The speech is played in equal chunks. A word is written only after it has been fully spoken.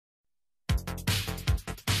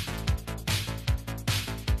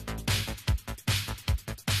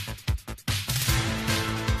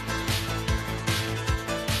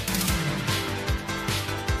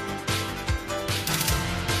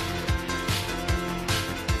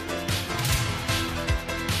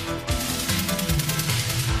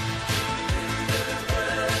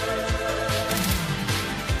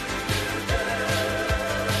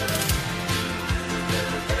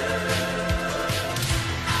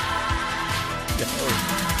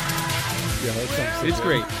Yeah, that sounds so It's good.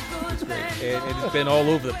 great. It's great. And it's been all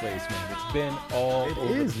over the place, man. It's been all It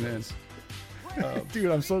over is, the man. place. Dude,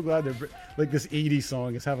 I'm so glad that like this 80s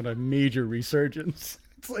song is having a major resurgence.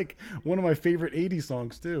 It's like one of my favorite 80s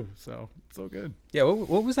songs too. So it's so good. Yeah,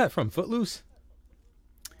 what was that from? Footloose?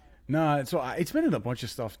 Nah, so it's been in a bunch of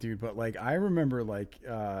stuff, dude. But like, I remember like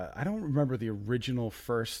I don't remember the original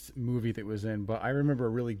first movie that was in, but I remember a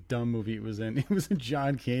really dumb movie it was in. It was a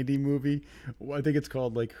John Candy movie. I think it's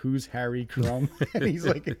called like Who's Harry Crumb, and he's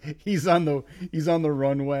like he's on the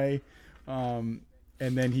runway, and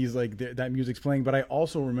then he's like that music's playing. But I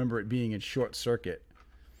also remember it being in Short Circuit.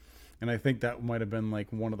 And I think that might have been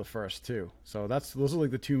like one of the first two. So those are like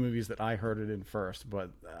the two movies that I heard it in first. But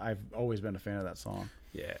I've always been a fan of that song.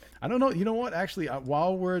 Yeah. I don't know. You know what? Actually,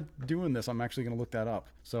 while we're doing this, I'm actually going to look that up.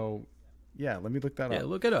 So, yeah, let me look that Yeah, up.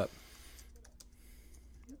 look it up.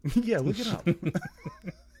 Yeah, look it up.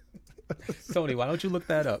 Tony, why don't you look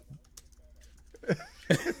that up? Let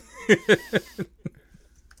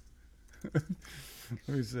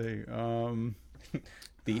me see.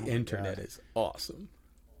 The internet is awesome.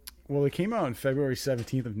 Well, it came out on February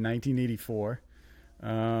 17th of 1984.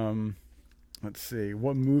 Let's see.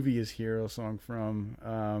 What movie is Hero Song from?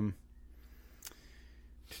 I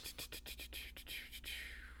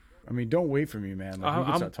mean, don't wait for me, man. Like, we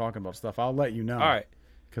can start talking about stuff. I'll let you know. All right.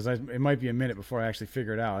 Because it might be a minute before I actually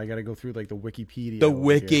figure it out. I got to go through like the Wikipedia. The over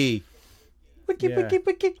wiki. here.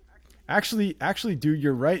 Wiki. Actually, dude,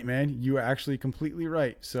 you're right, man. You are actually completely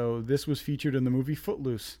right. So this was featured in the movie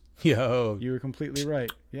Footloose. Yo. You were completely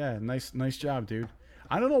right. Yeah, nice job, dude.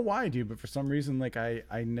 I don't know why, dude, but for some reason, like I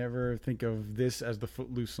never think of this as the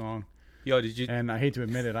Footloose song. Yo, did you And I hate to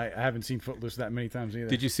admit it, I haven't seen Footloose that many times either.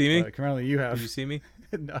 Did you see me? Currently, you have. Did you see me?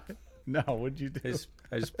 No, what'd you do?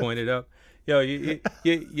 I just pointed up. Yo, you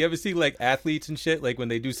ever see like athletes and shit? Like when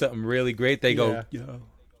they do something really great, they go, yo.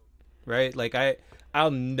 Right? Like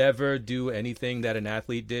I'll never do anything that an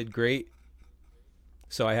athlete did great.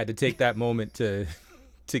 So I had to take that moment to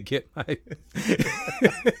get my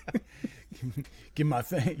Give my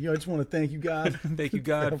thank. Yo, I just want to thank you, God. Thank you,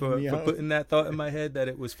 God, for putting that thought in my head that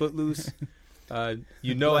it was Footloose.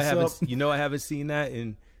 You know I haven't seen that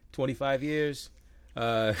in 25 years.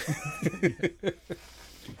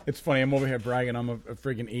 It's funny. I'm over here bragging. I'm a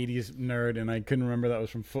friggin' 80s nerd, and I couldn't remember that was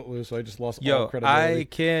from Footloose, so I just lost all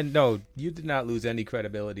credibility. No, you did not lose any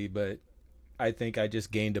credibility, but I think I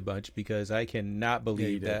just gained a bunch because I cannot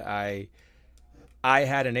believe that I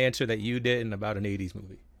had an answer that you didn't about an 80s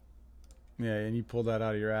movie. Yeah, and you pulled that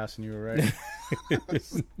out of your ass, and you were right.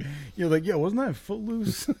 You're like, yo, wasn't that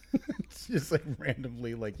Footloose? It's just like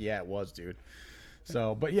randomly, like, yeah, it was, dude.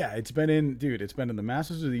 So, but yeah, it's been in the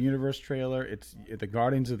Masters of the Universe trailer. It's the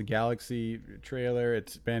Guardians of the Galaxy trailer.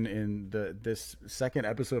 It's been in this second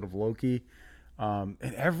episode of Loki. And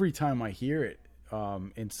every time I hear it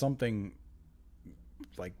in something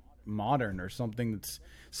like modern or something that's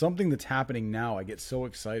happening now, I get so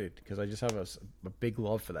excited because I just have a big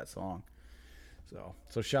love for that song.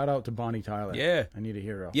 So shout out to Bonnie Tyler. Yeah. I need a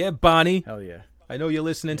hero. Yeah, Bonnie. Hell yeah. I know you're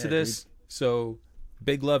listening to this, so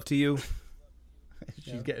big love to you.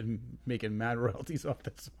 She's making mad royalties off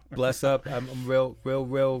this song. Bless up. I'm real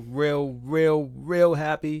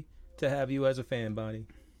happy to have you as a fan, Bonnie.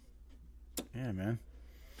 Yeah, man.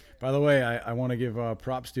 By the way, I want to give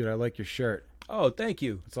props, dude. I like your shirt. Oh, thank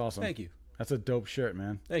you. It's awesome. Thank you. That's a dope shirt,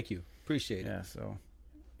 man. Thank you. Appreciate it. Yeah, so.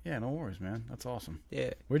 Yeah, no worries, man. That's awesome.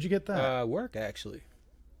 Yeah. Where'd you get that? Work, actually.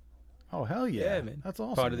 Oh, hell yeah. Yeah, man. That's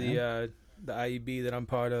awesome, part of man. the IEB that I'm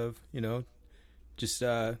part of, just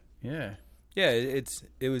Yeah.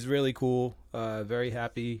 it was really cool. Very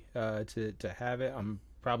happy to have it. I'm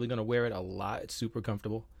probably gonna wear it a lot. It's super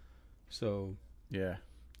comfortable. So Yeah.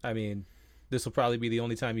 I mean, this will probably be the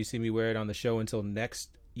only time you see me wear it on the show until next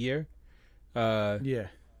year. Yeah.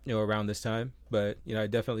 Around this time. But I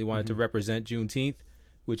definitely wanted to represent Juneteenth,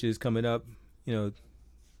 which is coming up,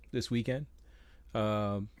 this weekend.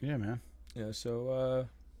 Yeah, man. So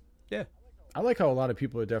yeah. I like how a lot of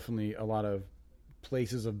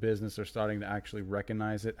places of business are starting to actually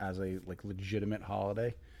recognize it as a legitimate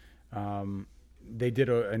holiday. They did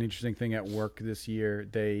an interesting thing at work this year.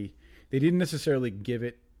 They didn't necessarily give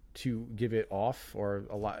it off, or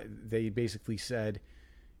a lot. They basically said,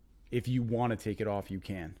 if you want to take it off, you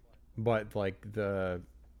can, but the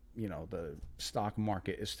stock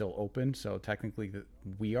market is still open, so technically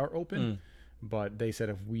we are open. But they said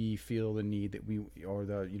if we feel the need that we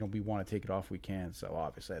want to take it off, we can. So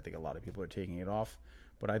obviously, I think a lot of people are taking it off.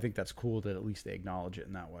 But I think that's cool that at least they acknowledge it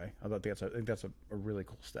in that way. I think that's a really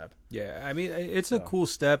cool step. Yeah, I mean, it's a cool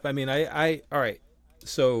step. I mean, I all right.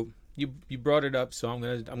 So you brought it up, so I'm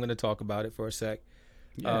gonna talk about it for a sec.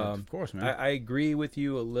 Yeah, of course, man. I agree with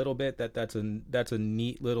you a little bit that that's a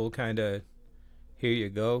neat little kind of here you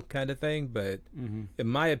go kind of thing. But in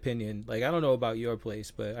my opinion, like, I don't know about your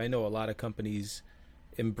place, but I know a lot of companies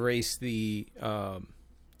embrace the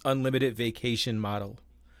unlimited vacation model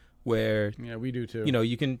where, yeah, we do too.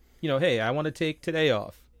 you can, hey, I want to take today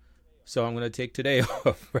off, so I'm going to take today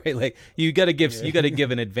off, right? Like, you got to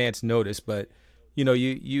give an advance notice, but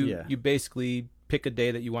you basically pick a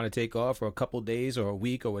day that you want to take off, or a couple days, or a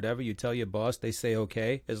week, or whatever. You tell your boss, they say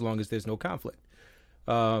okay, as long as there's no conflict.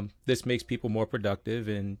 This makes people more productive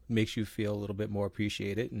and makes you feel a little bit more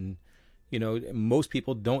appreciated. And most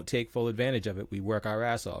people don't take full advantage of it. We work our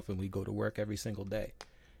ass off and we go to work every single day.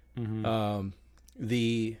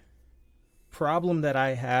 The problem that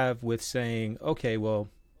I have with saying, okay, well,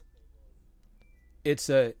 it's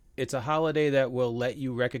a holiday that will let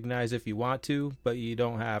you recognize if you want to, but you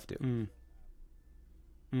don't have to.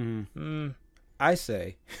 I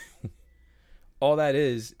say all that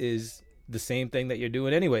is the same thing that you're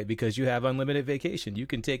doing anyway, because you have unlimited vacation. You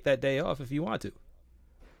can take that day off if you want to.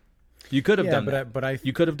 You could have done that.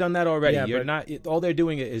 You could have done that already. Yeah, all they're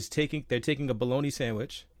doing is taking a bologna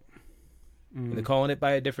sandwich and they're calling it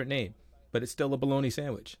by a different name, but it's still a bologna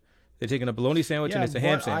sandwich. They're taking a bologna sandwich and it's a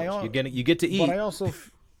ham sandwich. You get to eat. But I also,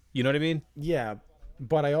 you know what I mean? Yeah,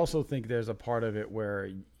 but I also think there's a part of it where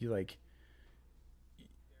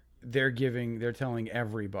they're telling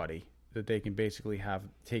everybody that they can basically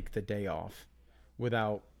take the day off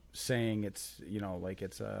without saying it's not like a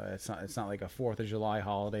 4th of July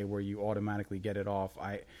holiday where you automatically get it off.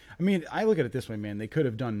 I mean, I look at it this way, man. They could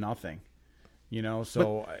have done nothing,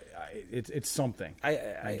 so it's something,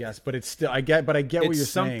 I guess, but it's still, I get what you're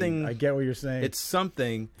saying. I get what you're saying. It's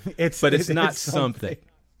something, but it's not something,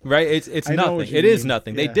 right? It's nothing. It is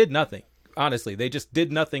nothing. Yeah. They did nothing. Honestly, they just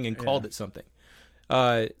did nothing and called it something.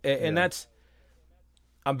 And that's,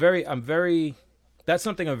 that's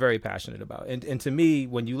something I'm very passionate about. And to me,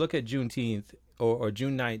 when you look at Juneteenth or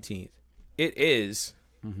June 19th, it is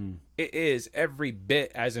every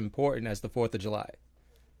bit as important as the 4th of July.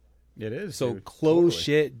 It is. So close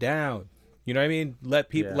shit down. You know what I mean? Let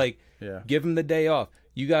people give them the day off.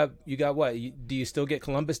 You got what? Do you still get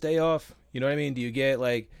Columbus Day off? You know what I mean? Do you get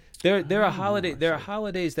there are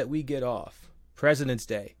holidays that we get off. President's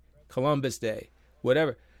Day, Columbus Day,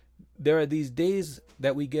 whatever. There are these days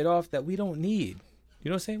that we get off that we don't need. You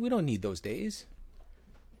know what I'm saying? We don't need those days.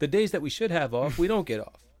 The days that we should have off, we don't get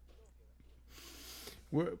off.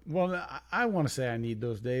 Well, I want to say I need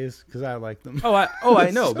those days because I like them. I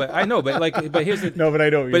know, but here's the no, but I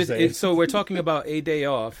know what you're saying. So we're talking about a day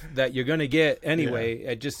off that you're going to get anyway,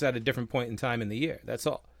 at a different point in time in the year. That's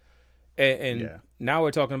all. And now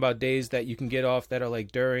we're talking about days that you can get off that are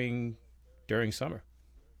like during summer.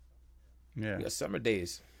 Yeah, summer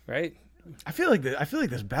days, right? I feel like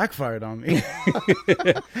this backfired on me.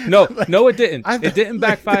 No, it didn't. It didn't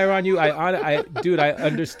backfire on you. Dude, I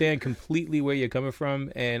understand completely where you're coming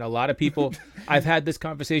from, and a lot of people. I've had this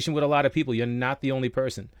conversation with a lot of people. You're not the only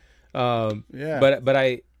person. But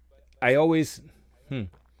I always,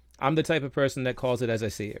 I'm the type of person that calls it as I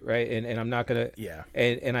see it, right? And I'm not gonna. Yeah.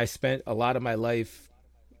 And I spent a lot of my life,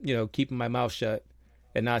 keeping my mouth shut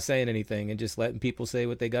and not saying anything and just letting people say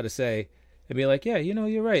what they got to say. And be like, yeah,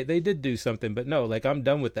 you're right. They did do something, but no, I'm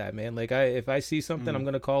done with that, man. If I see something, I'm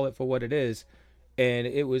gonna call it for what it is, and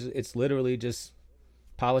it's literally just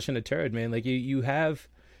polishing a turd, man. You have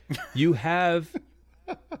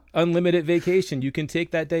unlimited vacation. You can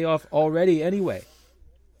take that day off already anyway.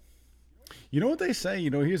 You know what they say?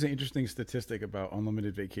 Here's an interesting statistic about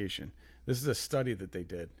unlimited vacation. This is a study that they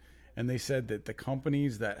did, and they said that the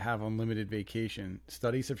companies that have unlimited vacation,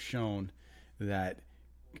 studies have shown that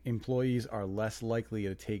employees are less likely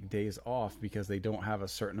to take days off because they don't have a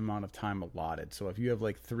certain amount of time allotted. So if you have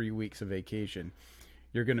 3 weeks of vacation,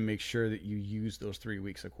 you're going to make sure that you use those 3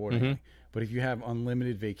 weeks accordingly. But if you have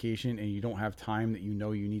unlimited vacation and you don't have time that you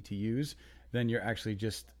need to use, then you're actually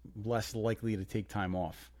just less likely to take time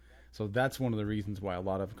off. So that's one of the reasons why a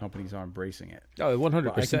lot of companies are embracing it. Oh,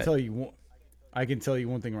 100%. I can tell you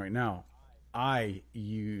one thing right now. I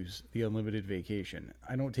use the unlimited vacation.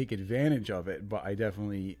 I don't take advantage of it, but I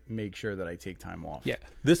definitely make sure that I take time off. Yeah.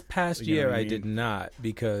 This past year, I did not,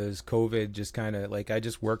 because COVID just kind of I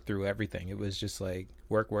just worked through everything. It was just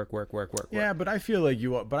work. Yeah, but I feel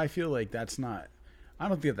like that's not, I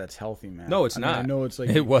don't think that's healthy, man. No, it's not. I know it's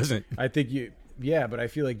it wasn't. I think but I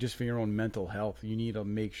feel like just for your own mental health, you need to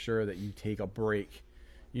make sure that you take a break.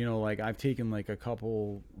 I've taken a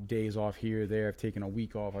couple days off here or there. I've taken a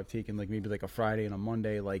week off. I've taken maybe a Friday and a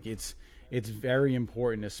Monday. it's very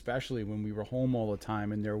important, especially when we were home all the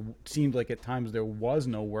time and there seemed like at times there was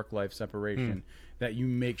no work-life separation, that you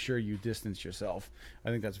make sure you distance yourself. I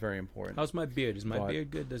think that's very important. How's my beard? Is my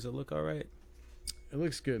beard good? Does it look all right? It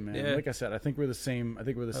looks good, man. Yeah. Like I said, I think we're the same. I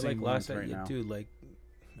think we're the same like last right time, now. dude. Like,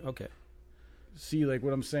 okay, See, like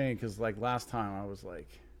what I'm saying, because like last time I was like,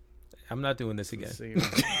 I'm not doing this again.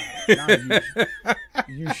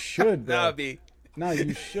 You should. Bro. Nah, B. No,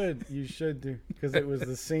 you should. You should do, because it was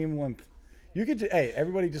the same length. You could. Hey,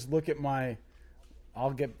 everybody, just look at my.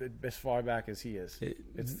 I'll get as far back as he is.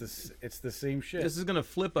 It's the same shit. This is gonna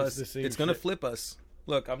flip us. It's gonna shit. flip us.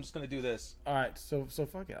 Look, I'm just gonna do this. All right, so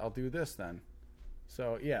fuck it. I'll do this then.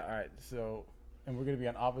 So yeah, all right. So, and we're gonna be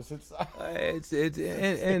on opposite sides.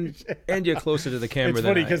 And you're closer to the camera. It's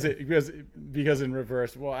than funny because in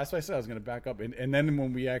reverse. Well, that's why I said I was gonna back up, and then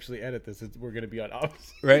when we actually edit this, we're gonna be on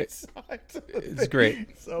opposite right. sides. It's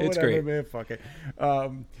great. So it's whatever, great, man. Fuck it.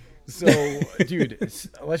 So,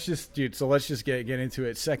 let's just get into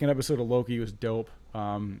it. Second episode of Loki was dope.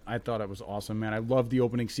 I thought it was awesome, man. I loved the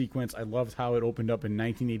opening sequence. I loved how it opened up in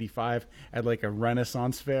 1985 at like a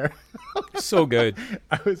Renaissance fair. So good.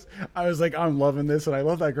 I was like, I'm loving this, and I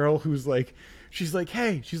love that girl who's like, she's like,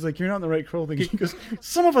 hey, she's like, you're not in the right clothing. She goes,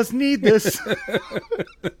 some of us need this. I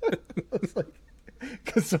was like,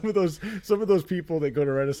 because some of those people that go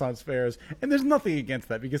to Renaissance fairs, and there's nothing against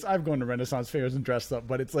that because I've gone to Renaissance fairs and dressed up,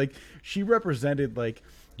 but it's like she represented like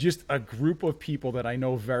just a group of people that I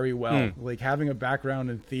know very well. Like having a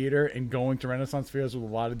background in theater and going to Renaissance fairs with a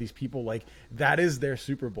lot of these people, like that is their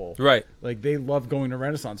Super Bowl. Right. Like they love going to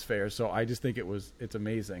Renaissance fairs. So I just think it's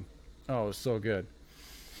amazing. Oh, it was so good.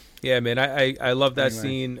 Yeah, man. I love that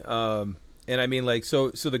scene. And I mean, like,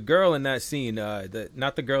 so the girl in that scene,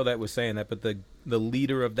 not the girl that was saying that, but the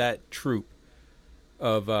leader of that troop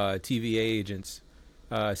of TVA agents,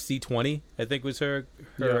 C-20, I think was her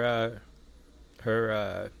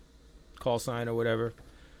call sign or whatever.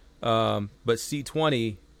 But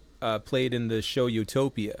C-20 played in the show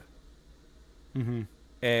Utopia. Mm-hmm.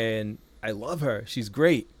 And I love her. She's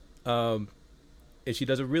great. And she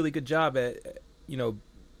does a really good job at,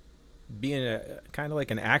 being a kind of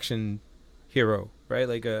like an action hero, right?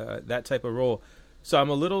 Like that type of role. So I'm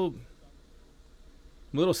a little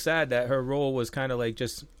sad that her role was kind of like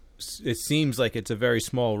just, it seems like it's a very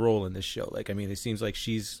small role in this show. Like, I mean, it seems like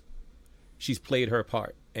she's played her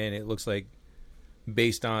part, and it looks like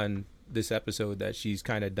based on this episode that she's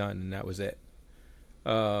kind of done, and that was it.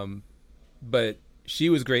 But she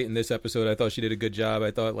was great in this episode. I thought she did a good job.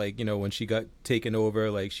 I thought, like, when she got taken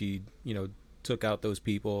over, like she, took out those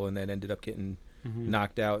people and then ended up getting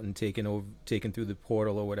knocked out and taken through the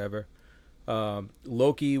portal or whatever.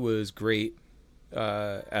 Loki was great.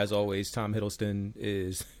 As always, Tom Hiddleston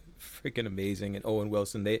is freaking amazing, and Owen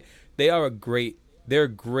Wilson. They're a great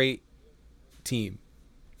team.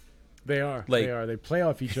 They are. They play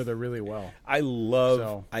off each other really well. I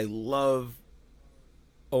love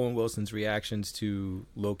Owen Wilson's reactions to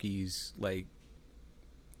Loki's like.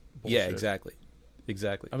 Bullshit. Yeah, exactly.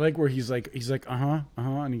 I like where he's like,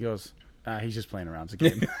 and he goes, he's just playing around. It's a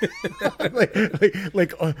game.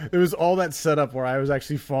 There was all that setup where I was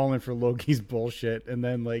actually falling for Loki's bullshit, and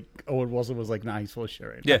then like Owen Wilson was like, nah, he's full of shit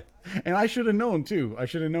right now. Yeah, and I should have known too. I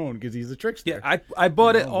should have known because he's a trickster. Yeah, I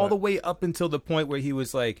bought it all the way up until the point where he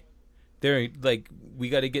was like, "They're like, we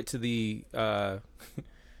got to get to the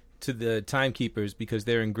to the timekeepers because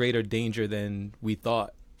they're in greater danger than we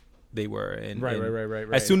thought they were." And right.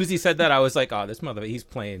 As soon as he said that, I was like, "Oh, this mother, he's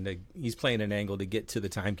playing an angle to get to the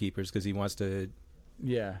timekeepers because he wants to."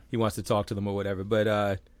 Yeah, he wants to talk to them or whatever.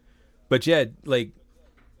 But yeah, like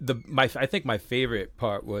I think my favorite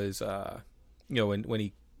part was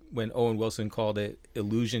when Owen Wilson called it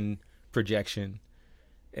illusion projection,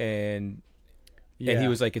 and he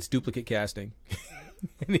was like, it's duplicate casting.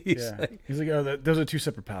 And he's like, oh, those are two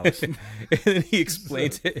separate palettes. And then he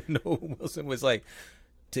explained it, and Owen Wilson was like,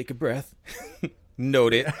 take a breath.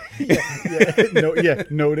 Note it.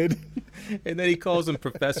 Noted. And then he calls him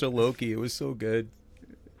Professor Loki. It was so good.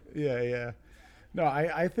 Yeah. No,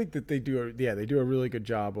 I think that they do a really good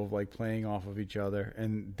job of like playing off of each other,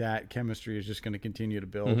 and that chemistry is just going to continue to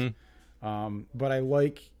build. Mm-hmm. But I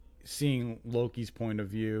like seeing Loki's point of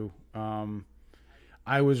view.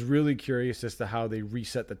 I was really curious as to how they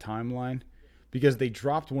reset the timeline, because they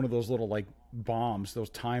dropped one of those little like bombs, those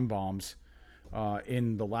time bombs,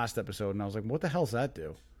 in the last episode, and I was like, what the hell's that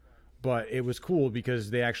do? But it was cool because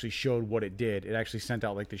they actually showed what it did. It actually sent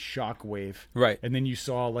out like the shock wave. Right. And then you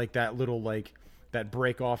saw like that little like that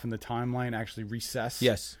break off in the timeline actually recess.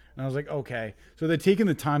 Yes. And I was like, okay. So they're taking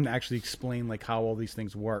the time to actually explain like how all these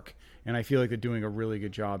things work. And I feel like they're doing a really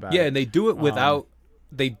good job at it. Yeah, and they do it without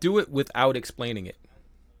they do it without explaining it.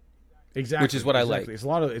 Exactly, which is what I like. It's a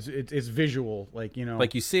lot of it's visual, like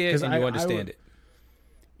like you see it and you understand it.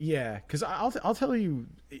 Yeah, because I'll tell you,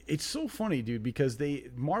 it's so funny, dude. Because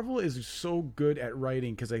Marvel is so good at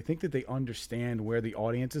writing, because I think that they understand where the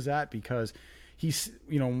audience is at. Because he's,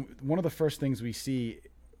 one of the first things we see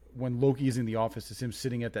when Loki is in the office is him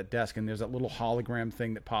sitting at that desk, and there's that little hologram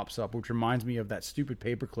thing that pops up, which reminds me of that stupid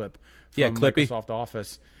paperclip from Clippy. Microsoft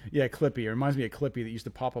Office. Yeah, Clippy. It reminds me of Clippy that used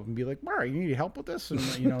to pop up and be like, "Mara, you need help with this?" And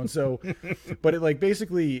and so, but it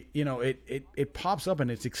basically, it pops up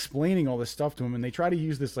and it's explaining all this stuff to him, and they try to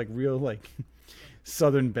use this real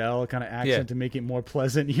Southern Belle kind of accent to make it more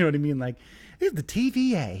pleasant. You know what I mean? Like, here's the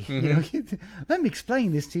TVA. Mm-hmm. Let me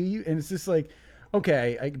explain this to you, and it's just like,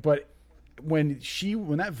 okay, but when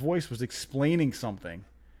that voice was explaining something,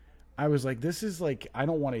 I was like, this is I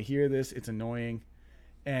don't want to hear this. It's annoying.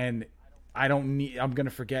 And I'm going to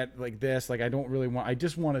forget this. I don't really I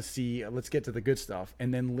just want to see, let's get to the good stuff.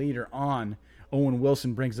 And then later on, Owen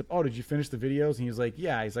Wilson brings up, oh, did you finish the videos? And he's like,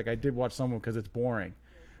 yeah. He's like, I did watch some of them because it's boring.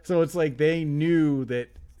 So it's like, they knew that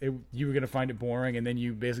you were going to find it boring, and then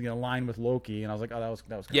you basically align with Loki, and I was like, oh, that was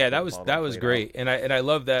that was great. And I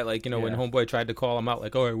love that, when Homeboy tried to call him out,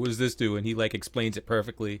 all right, what does this do? And he explains it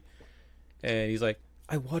perfectly, and he's like,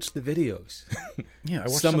 I watched the videos. Yeah, I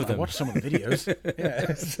watched some of them. I watched some of the videos.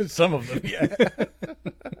 Yeah, some of them. Yeah.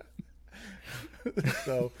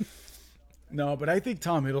 So, no, but I think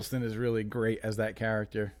Tom Hiddleston is really great as that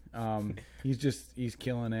character. He's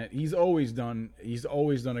killing it. He's always done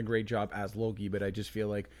a great job as Loki, but I just feel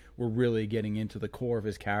like we're really getting into the core of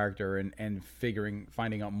his character and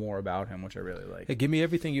finding out more about him, which I really like. Hey, give me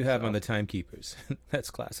everything you have on the Timekeepers. That's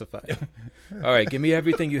classified. All right, give me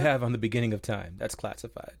everything you have on the beginning of time. That's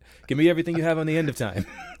classified. Give me everything you have on the end of time.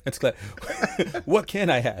 That's what can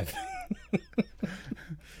I have?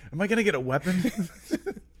 Am I gonna get a weapon?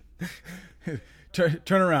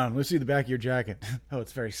 Turn around. Let's see the back of your jacket. Oh,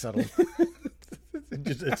 it's very subtle.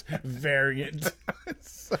 It's variant.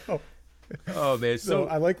 Oh man, so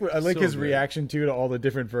I like his reaction to all the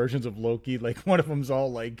different versions of Loki. One of them's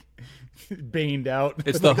all baned out.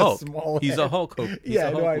 It's the Hulk. He's a Hulk. Yeah,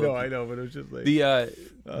 I know, but it was just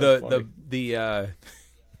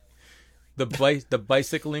the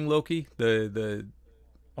bicycling Loki.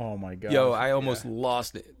 Oh my god. Yo, I almost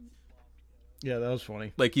lost it. Yeah, that was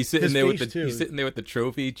funny. He's sitting there with the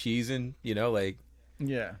trophy, cheesing,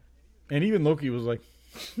 Yeah. And even Loki was like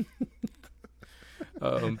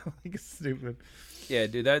stupid. Yeah,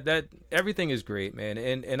 dude, that everything is great, man.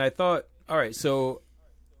 And I thought, all right, so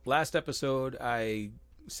last episode I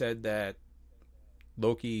said that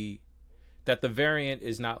the variant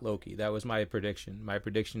is not Loki. That was my prediction. My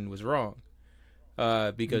prediction was wrong.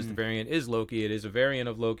 Because the variant is Loki. It is a variant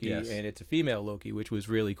of Loki, yes. And it's a female Loki, which was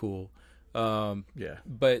really cool.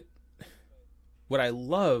 But what I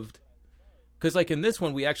loved, because in this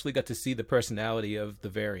one we actually got to see the personality of the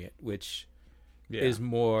variant, which was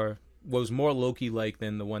more Loki like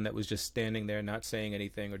than the one that was just standing there not saying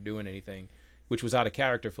anything or doing anything, which was out of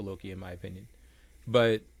character for Loki in my opinion.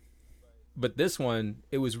 But this one,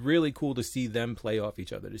 it was really cool to see them play off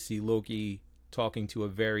each other, to see Loki talking to a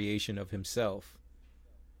variation of himself,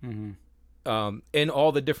 in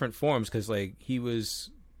all the different forms, because he was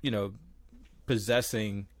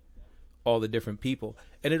possessing all the different people.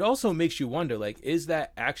 And it also makes you wonder, is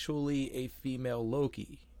that actually a female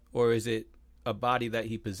Loki, or is it a body that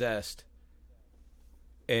he possessed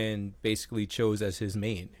and basically chose as his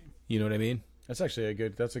main? You know what I mean? That's actually a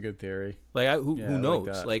good theory. Who knows?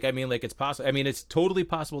 It's possible. I mean, it's totally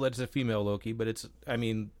possible that it's a female Loki, but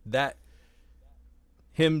that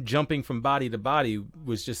him jumping from body to body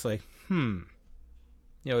was just is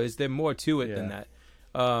there more to it than that?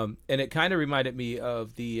 And it kind of reminded me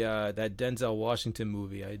of the that Denzel Washington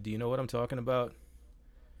movie. Do you know what I'm talking about?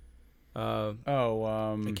 I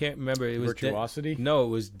can't remember. It was Virtuosity. No, it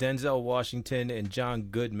was Denzel Washington and John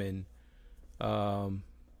Goodman. And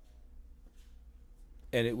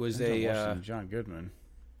it was John Goodman.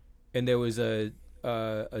 And there was a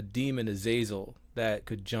demon, Azazel, that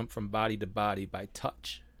could jump from body to body by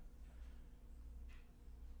touch.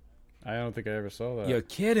 I don't think I ever saw that. You're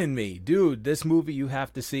kidding me, dude. This movie you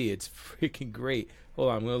have to see. It's freaking great. Hold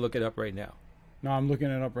on, I'm gonna look it up right now. No, I'm looking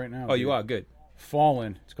it up right now. Oh, dude. You are good.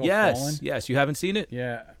 Fallen. It's called Fallen. Yes. You haven't seen it?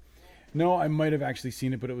 Yeah. No, I might have actually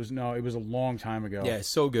seen it, but it was a long time ago. Yeah, it's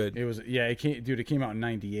so good. It was it came out in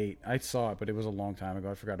 '98. I saw it, but it was a long time ago.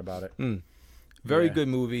 I forgot about it. Very good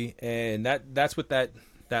movie, and that's what that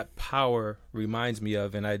power reminds me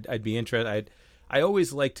of. And I'd be interested. I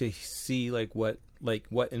always like to see what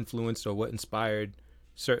influenced or what inspired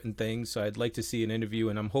certain things. So I'd like to see an interview,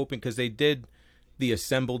 and I'm hoping, because they did the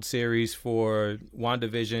assembled series for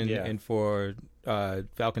WandaVision and for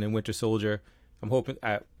Falcon and Winter Soldier. I'm hoping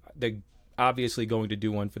they're obviously going to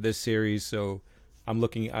do one for this series, so I'm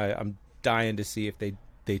dying to see if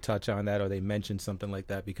they touch on that or they mention something like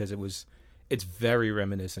that, because it's very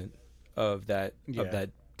reminiscent of that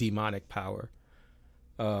demonic power.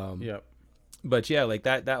 But yeah, like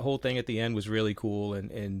that whole thing at the end was really cool,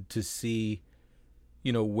 and to see,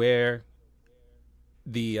 where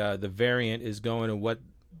the variant is going and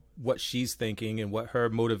what she's thinking and what her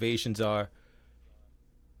motivations are.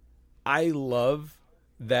 I love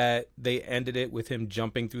that they ended it with him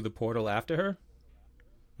jumping through the portal after her.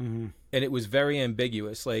 Mm-hmm. And it was very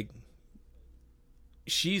ambiguous. Like,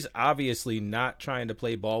 she's obviously not trying to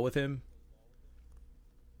play ball with him.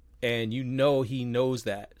 And he knows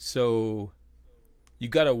that. So you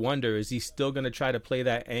got to wonder, is he still going to try to play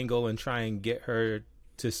that angle and try and get her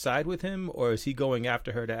to side with him? Or is he going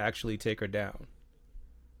after her to actually take her down?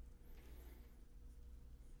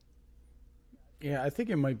 Yeah, I think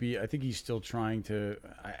it might be. I think he's still trying to.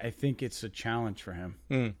 I think it's a challenge for him.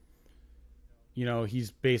 Mm. He's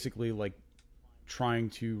basically like trying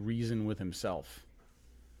to reason with himself.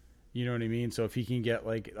 You know what I mean? So if he can get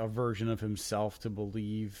like a version of himself to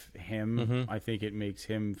believe him, mm-hmm. I think it makes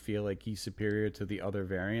him feel like he's superior to the other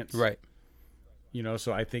variants. Right.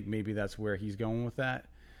 So I think maybe that's where he's going with that.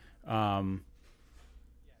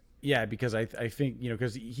 Yeah, because I think,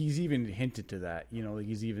 because he's even hinted to that, like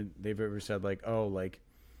they've ever said like, oh, like,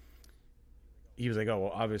 he was like, oh,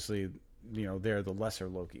 well, obviously, they're the lesser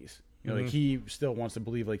Lokis. Mm-hmm. Like he still wants to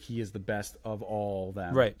believe like he is the best of all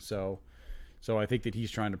them. Right. So I think that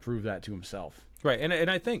he's trying to prove that to himself. Right.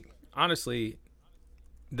 And I think, honestly,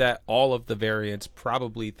 that all of the variants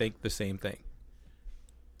probably think the same thing.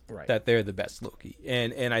 Right. That they're the best Loki.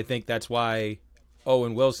 And I think that's why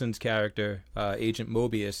Owen Wilson's character, Agent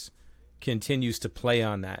Mobius, continues to play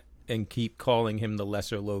on that and keep calling him the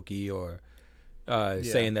lesser Loki, or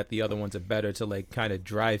saying that the other ones are better, to like kind of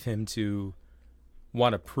drive him to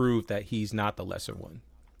want to prove that he's not the lesser one.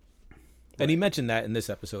 Right. And he mentioned that in this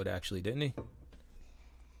episode, actually, didn't he?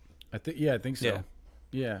 I think so.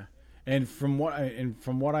 Yeah. And from what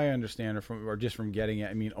I understand, or just from getting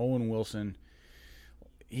it, I mean, Owen Wilson,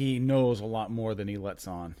 he knows a lot more than he lets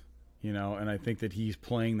on. And I think that he's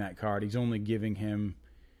playing that card. He's only giving him.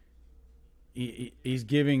 He's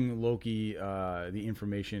giving Loki the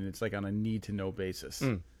information. It's like on a need to know basis.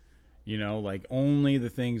 Like only the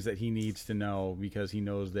things that he needs to know, because he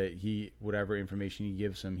knows that whatever information he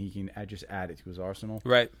gives him, he can just add it to his arsenal.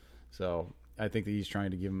 Right. So I think that he's trying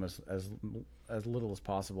to give him as little as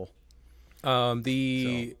possible.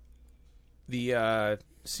 The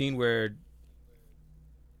scene where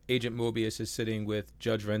Agent Mobius is sitting with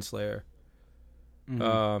Judge Renslayer,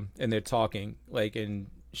 and they're talking, like, and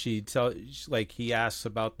he asks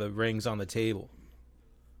about the rings on the table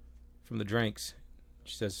from the drinks.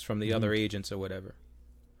 She says from the other agents or whatever.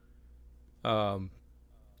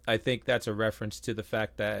 I think that's a reference to the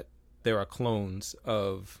fact that there are clones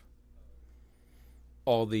of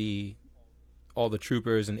all the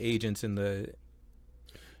troopers and agents in the.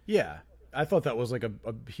 Yeah. I thought that was like a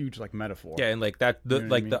huge like metaphor. Yeah, and like that, the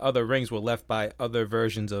I mean? The other rings were left by other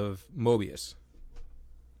versions of Mobius.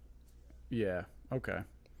 Yeah. Okay.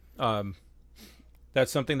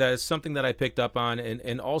 That's something that I picked up on,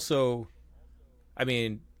 and also, I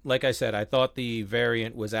mean, like I said, I thought the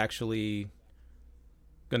variant was actually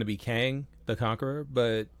going to be Kang the Conqueror,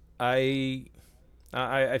 but I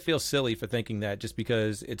feel silly for thinking that, just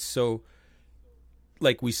because it's so.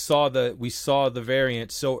 Like we saw the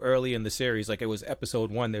variant so early in the series, like it was episode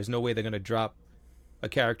 1. There's no way they're gonna drop a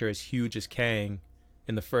character as huge as Kang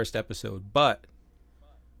in the first episode. But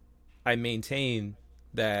I maintain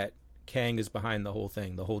that Kang is behind the whole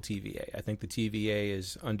thing, the whole TVA. I think the TVA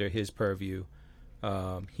is under his purview.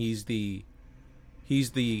 He's the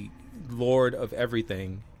lord of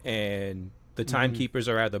everything, and the timekeepers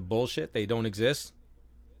are either bullshit, they don't exist,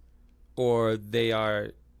 or they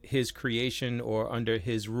are his creation or under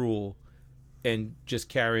his rule and just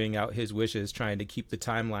carrying out his wishes, trying to keep the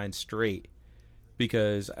timeline straight,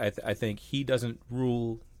 because I think he doesn't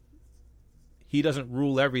rule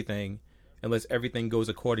everything unless everything goes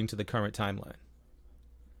according to the current timeline.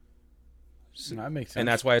 That makes sense. And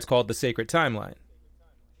that's why it's called the sacred timeline.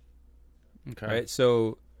 Okay. Right?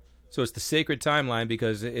 So it's the sacred timeline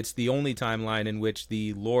because it's the only timeline in which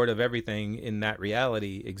the Lord of everything in that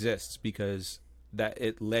reality exists, because that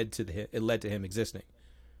it led to him existing.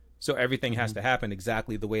 So everything has to happen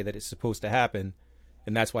exactly the way that it's supposed to happen,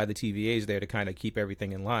 and that's why the TVA is there to kind of keep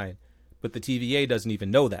everything in line. But the TVA doesn't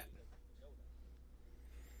even know that.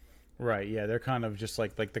 Right. Yeah, they're kind of just the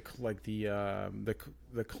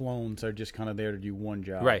clones are just kind of there to do one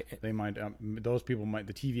job. Right. They might those people might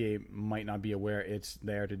the TVA might not be aware it's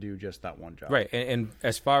there to do just that one job. Right. And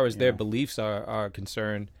as far as their beliefs are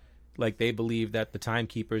concerned, like they believe that the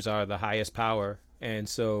timekeepers are the highest power, and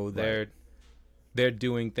so they're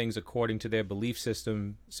doing things according to their belief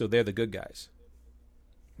system, so they're the good guys.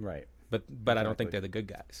 Right. But I don't think they're the good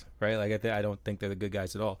guys, right? Like I don't think they're the good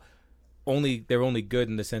guys at all. They're only good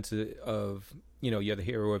in the sense of you're the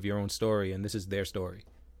hero of your own story, and this is their story.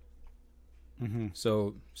 Mm-hmm.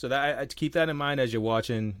 So that I keep that in mind as you're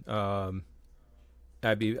watching. I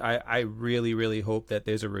really, really hope that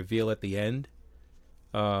there's a reveal at the end,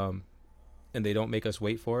 and they don't make us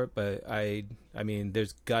wait for it. But I mean,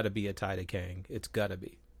 there's got to be a tie to Kang. It's got to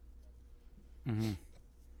be. Mm-hmm.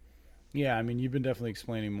 Yeah, I mean, you've been definitely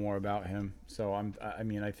explaining more about him, so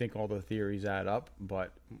I think all the theories add up,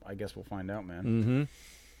 but I guess we'll find out, man. Mm-hmm.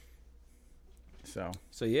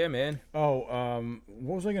 So yeah, man. Oh,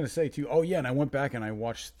 what was I going to say too? Oh yeah, and I went back and I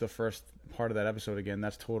watched the first part of that episode again.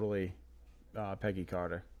 That's totally Peggy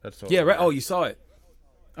Carter. That's totally right. her. Oh, you saw it.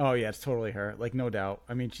 Oh yeah, it's totally her. Like no doubt.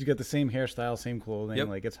 I mean, she's got the same hairstyle, same clothing. Yep.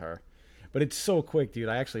 Like it's her. But it's so quick, dude.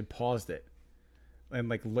 I actually paused it and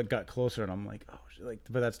got closer, and I'm like, oh,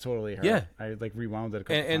 but that's totally her. Yeah. I rewound it a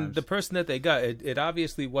couple times. And the person that they got, it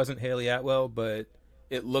obviously wasn't Haley Atwell, but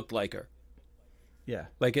it looked like her. Yeah.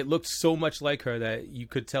 Like it looked so much like her that you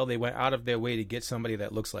could tell they went out of their way to get somebody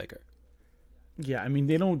that looks like her. Yeah, I mean,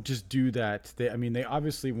 they don't just do that. They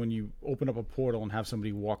obviously, when you open up a portal and have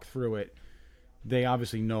somebody walk through it, they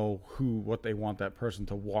obviously know what they want that person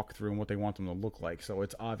to walk through and what they want them to look like. So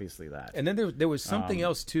it's obviously that. And then there was something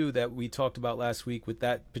else too that we talked about last week with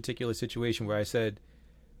that particular situation where I said,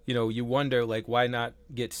 you wonder like why not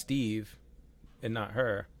get Steve and not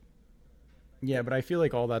her. Yeah, but I feel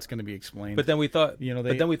like all that's going to be explained. But then we thought,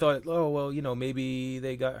 oh well, maybe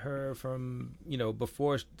they got her from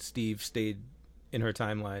before Steve stayed in her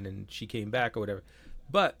timeline and she came back or whatever.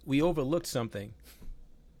 But we overlooked something.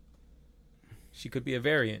 She could be a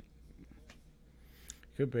variant.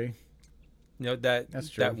 Could be. That's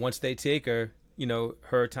true. That once they take her,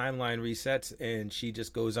 her timeline resets and she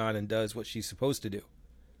just goes on and does what she's supposed to do.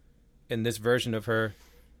 And this version of her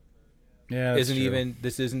isn't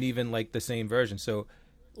even like the same version. So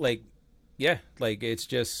like it's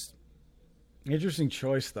just interesting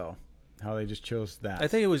choice though. How they just chose that. I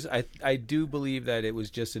think it was I do believe that it was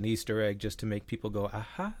just an Easter egg just to make people go,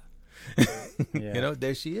 aha. Yeah.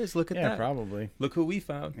 There she is. Look at that. Yeah, probably. Look who we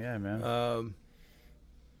found. Yeah, man.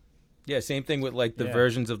 Yeah, same thing with like the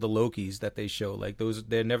versions of the Lokis that they show. Like those,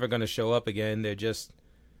 they're never going to show up again. They're just,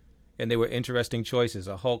 and they were interesting choices.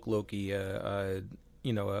 A Hulk Loki, a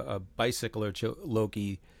bicycler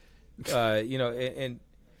Loki, and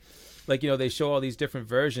like they show all these different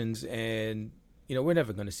versions, and we're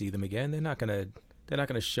never going to see them again. They're not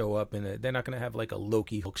gonna show up they're not gonna have like a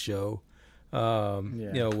Loki Hulk show.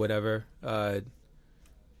 Whatever.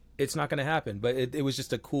 It's not going to happen, but it was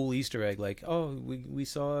just a cool Easter egg. Like, oh, we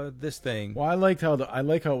saw this thing. Well, I like how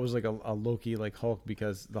it was like a Loki like Hulk,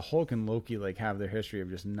 because the Hulk and Loki like have their history of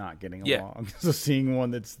just not getting along. So seeing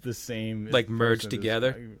one that's the same, like merged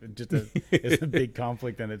together, it's a big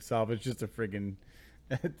conflict in itself. It's just a friggin'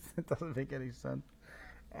 it doesn't make any sense.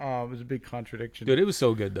 It was a big contradiction. Dude, it was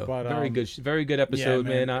so good though. But, very good episode,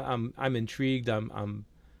 yeah, man. I'm intrigued. I'm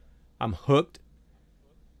hooked.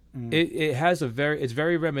 It has it's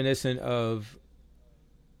very reminiscent of,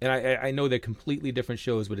 and I know they're completely different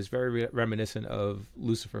shows, but it's very reminiscent of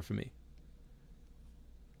Lucifer for me.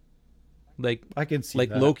 Like I can see like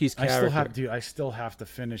that. Loki's character. I still have to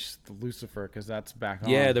finish the Lucifer because that's back on.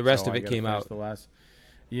 Yeah, the rest of it came out.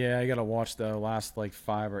 I gotta watch the last like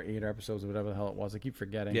 5 or 8 episodes or whatever the hell it was. I keep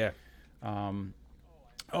forgetting. Yeah.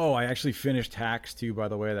 I actually finished Hacks too. By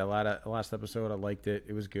the way, that last episode, I liked it.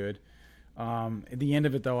 It was good. At the end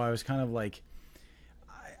of it, though, I was kind of like,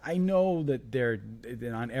 I know that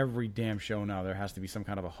on every damn show now there has to be some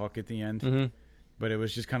kind of a hook at the end, but it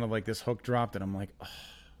was just kind of like this hook dropped, and I'm like, oh,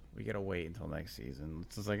 we gotta wait until next season.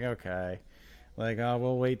 It's just like, okay, like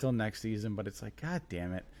we'll wait till next season, but it's like, god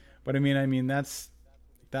damn it. But I mean that's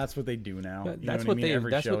what they do now. That's what they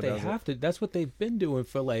have to. That's what they've been doing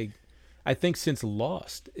for like, I think since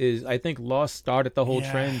Lost Lost started the whole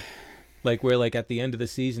trend. Like where like at the end of the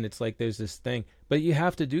season, it's like there's this thing, but you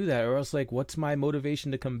have to do that, or else like what's my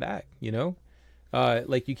motivation to come back?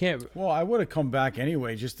 Like you can't. Well, I would have come back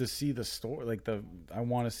anyway just to see the story. Like I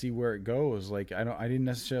want to see where it goes. Like I didn't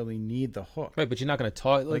necessarily need the hook. Right, but you're not going to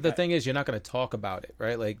talk. Like the thing is, you're not going to talk about it,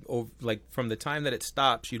 right? Like from the time that it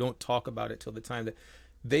stops, you don't talk about it till the time that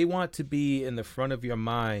they want to be in the front of your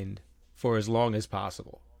mind for as long as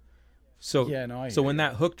possible. So Yeah, no, I so hear when you.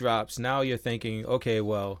 that hook drops, now you're thinking, okay,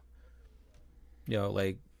 well,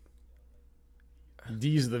 like,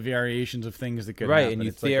 These are the variations of things that could right, and happen. you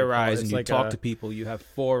It's like a theorize and it's you like talk a to people, you have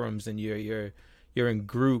forums, and you're in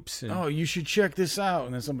groups, and oh, you should check this out,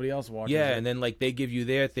 and then somebody else watches yeah, it. and then like they give you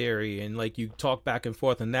their theory, and like you talk back and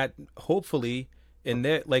forth, and that hopefully, and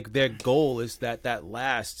their goal is that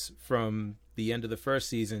lasts from the end of the first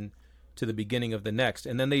season to the beginning of the next,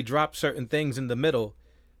 and then they drop certain things in the middle,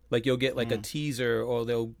 like you'll get like a teaser, or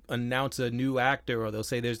they'll announce a new actor, or they'll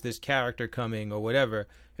say there's this character coming, or whatever,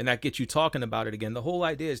 and that gets you talking about it again. The whole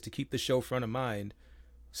idea is to keep the show front of mind,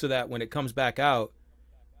 so that when it comes back out,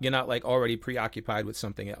 you're not like already preoccupied with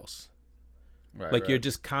something else. Right, Like right. you're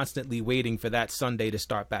just constantly waiting for that Sunday to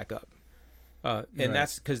start back up. And Right.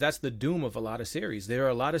 that's because that's the doom of a lot of series. There are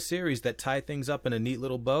a lot of series that tie things up in a neat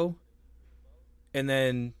little bow, and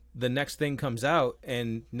then the next thing comes out,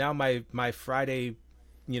 and now my Friday,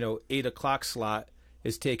 8 o'clock slot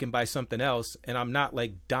is taken by something else, and I'm not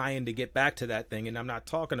like dying to get back to that thing, and I'm not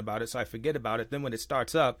talking about it, so I forget about it. Then when it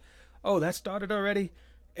starts up, oh, that started already,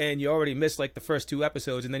 and you already missed like the first 2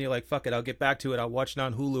 episodes, and then you're like, fuck it, I'll get back to it. I'll watch it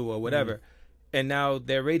on Hulu or whatever. And now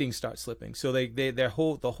their ratings start slipping. So the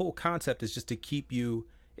whole concept is just to keep you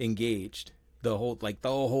engaged the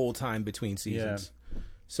whole time between seasons.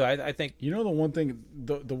 So I think You know,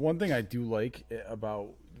 the one thing I do like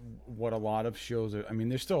about what a lot of shows are, I mean,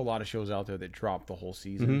 there's still a lot of shows out there that drop the whole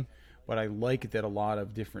season, but I like that a lot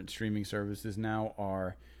of different streaming services now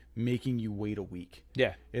are making you wait a week.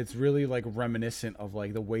 yeah, It's really like reminiscent of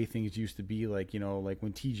like the way things used to be, like, like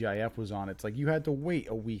when TGIF was on, it's like you had to wait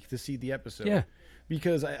a week to see the episode. Yeah.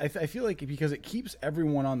 Because I feel like because it keeps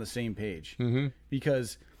everyone on the same page.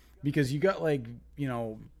 Because you got like,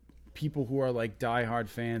 people who are like diehard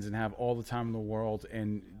fans and have all the time in the world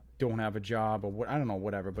and don't have a job or what, I don't know,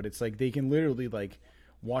 whatever, but it's like they can literally like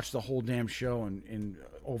watch the whole damn show in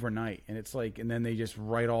overnight, and it's like, and then they just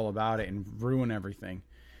write all about it and ruin everything.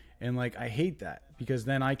 And like I hate that, because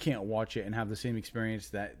then I can't watch it and have the same experience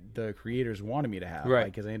that the creators wanted me to have. Right.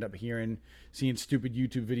 Because I end up seeing stupid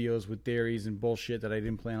YouTube videos with theories and bullshit that I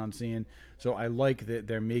didn't plan on seeing. So I like that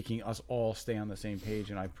they're making us all stay on the same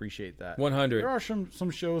page, and I appreciate that. 100. There are some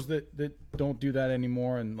shows that don't do that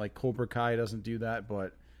anymore, and like Cobra Kai doesn't do that.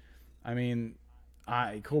 But I mean,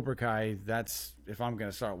 Cobra Kai, that's, if I'm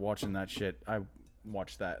gonna start watching that shit, I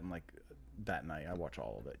watch that, and like that night I watch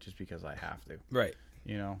all of it just because I have to. right.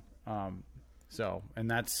 So, and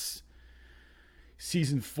that's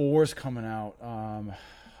season 4 is coming out.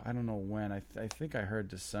 I don't know when. I think I heard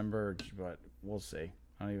December, but we'll see.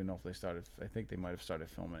 I don't even know if they started. I think they might have started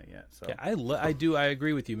filming it yet. So Yeah, I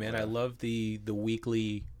agree with you, man. I love the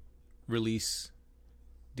weekly release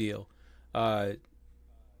deal. But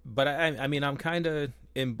I mean, I'm kind of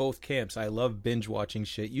in both camps. I love binge watching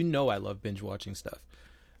shit. I love binge watching stuff.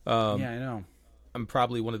 yeah, I know. I'm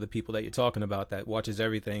probably one of the people that you're talking about that watches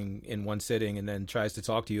everything in one sitting and then tries to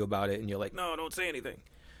talk to you about it, and you're like, no, don't say anything.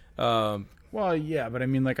 Well, yeah, but I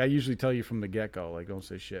mean, like, I usually tell you from the get-go, like, don't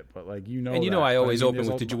say shit. But like, And that. I always But, open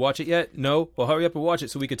with, did you watch it yet? No? Well, hurry up and watch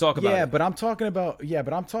it so we can talk about Yeah, it. but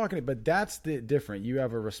but that's different. You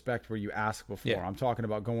have a respect where you ask before. Yeah. I'm talking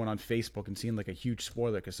about going on Facebook and seeing like a huge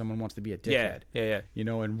spoiler because someone wants to be a dickhead. Yeah.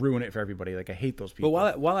 And ruin it for everybody. Like, I hate those But people.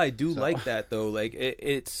 while I do like that, though, like,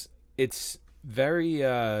 it's very...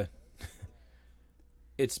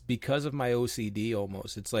 it's because of my OCD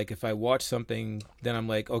almost. It's like if I watch something, then I'm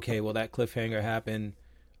like, okay, well, that cliffhanger happened.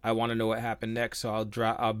 I want to know what happened next, so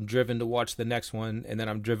I'm driven to watch the next one, and then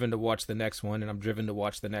I'm driven to watch the next one, and I'm driven to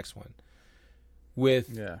watch the next one.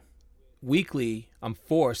 With weekly, I'm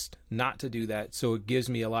forced not to do that, so it gives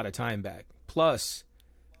me a lot of time back. Plus,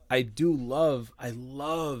 I love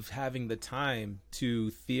having the time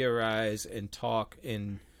to theorize and talk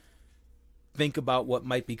and think about what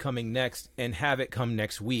might be coming next and have it come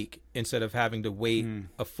next week instead of having to wait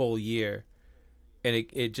a full year. And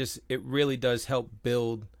it really does help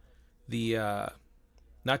build the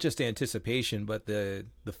not just the anticipation, but the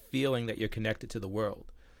feeling that you're connected to the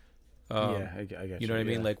world. I get you. You know what I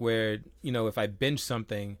mean? Like, where, if I binge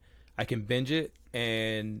something, I can binge it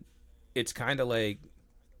and it's kind of like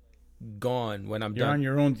gone when I'm done.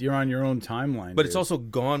 You're on your own timeline. But it's also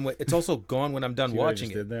gone when I'm done See what I watching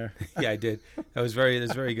just it. did there? Yeah, I did. That was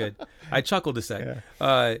very good. I chuckled a sec.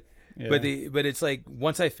 Yeah. But it's like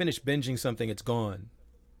once I finish binging something, it's gone.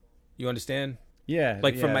 You understand? Yeah.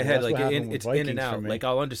 Like from my head, like it's in and for out. me. Like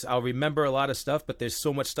I'll remember a lot of stuff, but there's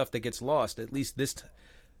so much stuff that gets lost. At least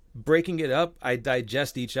breaking it up, I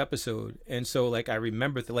digest each episode, and so like I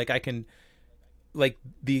remember like I can. Like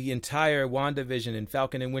the entire WandaVision and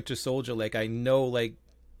Falcon and Winter Soldier, like I know like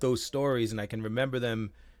those stories and I can remember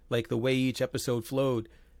them like the way each episode flowed.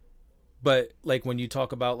 But like when you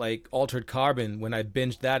talk about like Altered Carbon, when I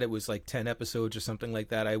binged that, it was like 10 episodes or something like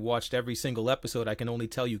that. I watched every single episode. I can only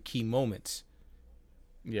tell you key moments.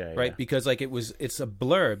 Yeah. Right. Because like it's a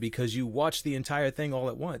blur because you watch the entire thing all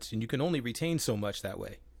at once and you can only retain so much that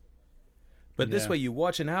way. But this way you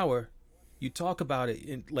watch an hour, you talk about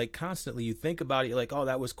it like constantly. You think about it. You're like, oh,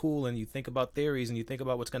 that was cool. And you think about theories and you think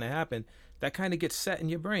about what's going to happen. That kind of gets set in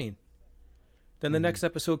your brain. Then the next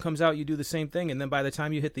episode comes out, you do the same thing, and then by the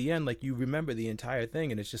time you hit the end, like you remember the entire thing,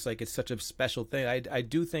 and it's just like it's such a special thing. I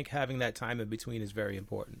do think having that time in between is very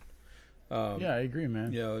important. Yeah, I agree,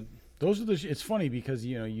 man. You know, those are it's funny because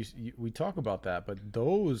we talk about that, but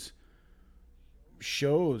those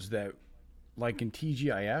shows that like in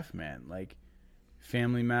TGIF, man, like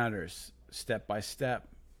Family Matters, Step by Step,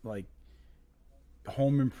 like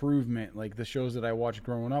Home Improvement, like the shows that I watched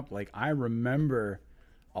growing up, like I remember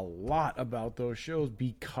a lot about those shows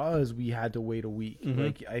because we had to wait a week.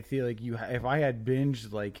 Like I feel like if I had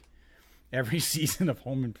binged like every season of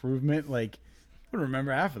Home Improvement, like I would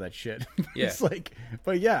remember half of that shit. Yeah. It's like,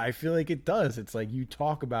 but yeah, I feel like it does. It's like you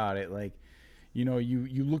talk about it, like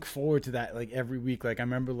you look forward to that like every week. Like I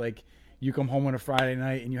remember like you come home on a Friday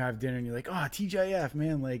night and you have dinner and you're like, oh, TGIF,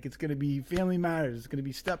 man, like it's gonna be Family Matters, it's gonna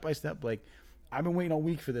be Step by Step. Like I've been waiting all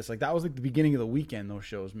week for this. Like that was like the beginning of the weekend. Those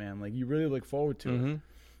shows, man, like you really look forward to it.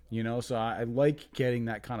 So I like getting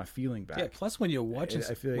that kind of feeling back. Yeah. Plus, when you're watching,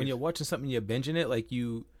 when you're watching something, you're binging it.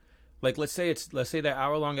 Like let's say they're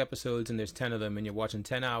hour-long episodes and there's 10 of them, and you're watching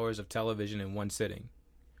 10 hours of television in one sitting,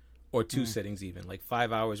 or two sittings even. Like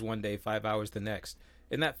 5 hours one day, 5 hours the next.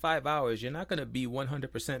 In that 5 hours, you're not going to be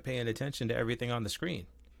 100% paying attention to everything on the screen.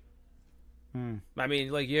 I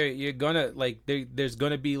mean, like you're gonna like there's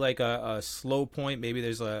gonna be like a slow point. Maybe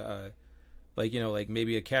there's like like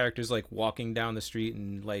maybe a character's like walking down the street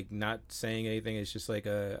and like not saying anything. It's just like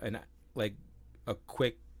a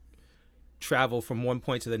quick travel from one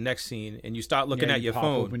point to the next scene, and you start looking at your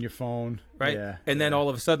phone. Open your phone, right? Yeah, and then all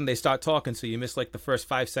of a sudden they start talking, so you miss like the first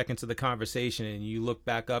 5 seconds of the conversation, and you look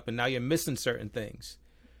back up, and now you're missing certain things.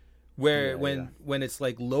 Where when it's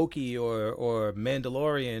like Loki or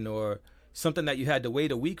Mandalorian or something that you had to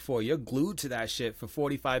wait a week for, you're glued to that shit for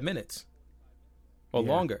 45 minutes. Or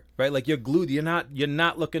longer, right? Like you're glued. You're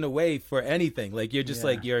not looking away for anything. Like you're just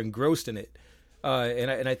like you're engrossed in it.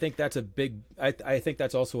 And I think that's a big. I think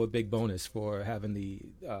that's also a big bonus for having the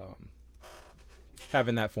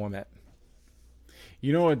having that format.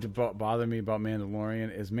 You know what bothered me about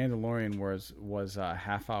Mandalorian is Mandalorian was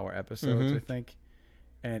half-hour episodes, I think,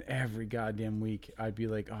 and every goddamn week I'd be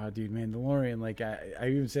like, oh, dude, Mandalorian. Like I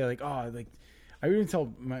even say like, oh, like. I would even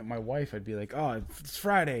tell my wife, I'd be like, oh, it's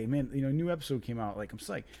Friday, man, new episode came out, like I'm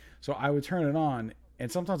psyched. So I would turn it on,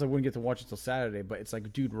 and sometimes I wouldn't get to watch it till Saturday, but it's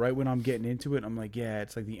like, dude, right when I'm getting into it, I'm like, yeah,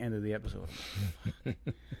 it's like the end of the episode.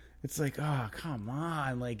 It's like, oh, come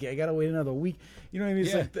on, like I gotta wait another week. You know what I mean?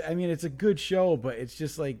 It's like, I mean, it's a good show, but it's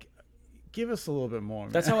just like, give us a little bit more,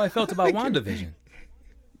 man. That's how I felt about WandaVision.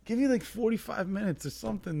 Give me like 45 minutes or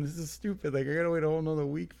something. This is stupid. Like I gotta wait a whole another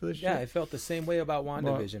week for this shit. Yeah, I felt the same way about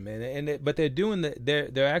WandaVision, man. But they're doing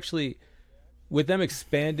they're actually with them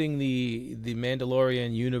expanding the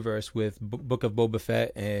Mandalorian universe with Book of Boba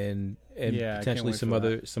Fett and potentially some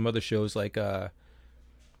other shows like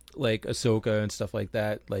Ahsoka and stuff like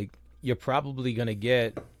that. Like you're probably gonna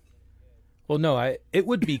get. Well, no, it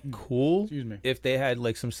would be cool if they had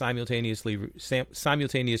like some simultaneous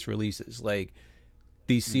releases, like.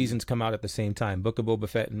 These seasons come out at the same time, Book of Boba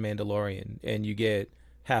Fett and Mandalorian, and you get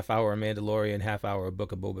half-hour Mandalorian, half-hour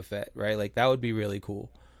Book of Boba Fett, right? Like, that would be really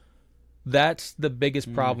cool. That's the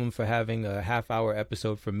biggest problem for having a half-hour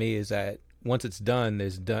episode for me is that once it's done,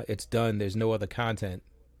 it's done. There's no other content.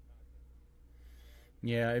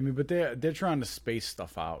 Yeah, I mean, but they're trying to space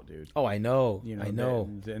stuff out, dude. Oh, I know. I know.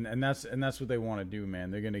 And that's what they want to do,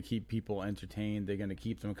 man. They're going to keep people entertained. They're going to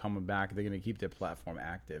keep them coming back. They're going to keep their platform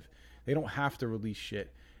active. They don't have to release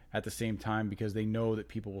shit at the same time because they know that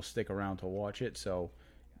people will stick around to watch it. So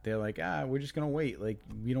they're like, we're just going to wait. Like,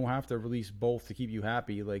 we don't have to release both to keep you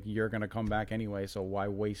happy. Like, you're going to come back anyway, so why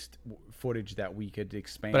waste footage that we could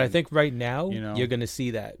expand? But I think right now you're going to see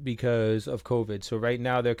that because of COVID. So right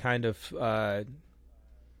now they're kind of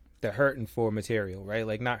they're hurting for material, right?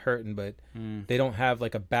 Like, not hurting, but they don't have,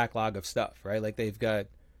 like, a backlog of stuff, right? Like, they've got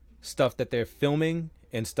stuff that they're filming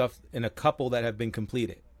and stuff in a couple that have been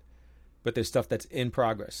completed. But there's stuff that's in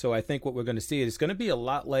progress. So I think what we're going to see is it's going to be a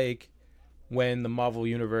lot like when the Marvel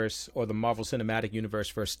Universe or the Marvel Cinematic Universe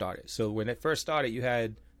first started. So when it first started, you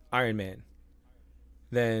had Iron Man.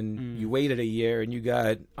 Then you waited a year and you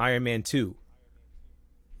got Iron Man 2.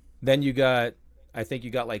 Then you got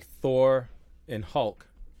like Thor and Hulk.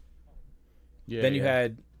 Yeah, Then you yeah.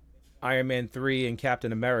 had Iron Man 3 and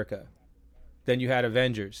Captain America. Then you had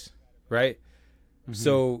Avengers, right? Mm-hmm.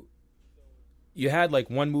 So you had like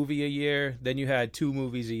one movie a year, then you had two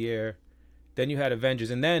movies a year, then you had Avengers,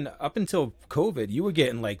 and then up until COVID, you were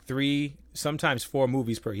getting like 3, sometimes 4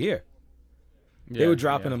 movies per year. They were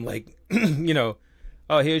dropping them like,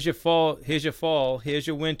 oh, here's your fall, here's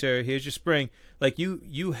your winter, here's your spring. Like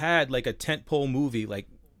you had like a tentpole movie like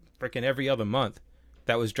freaking every other month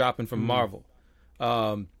that was dropping from Marvel.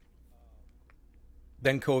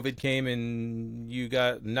 Then COVID came and you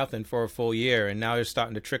got nothing for a full year, and now you're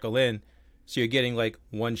starting to trickle in. So you're getting like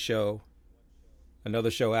one show, another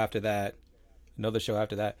show after that, another show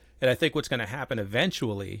after that. And I think what's going to happen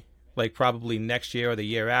eventually, like probably next year or the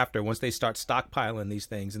year after, once they start stockpiling these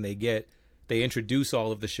things and they introduce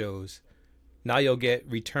all of the shows, now you'll get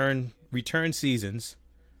return seasons.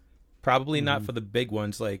 Probably not for the big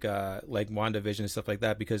ones like WandaVision and stuff like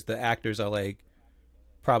that, because the actors are like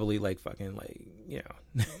probably like fucking like, Yeah.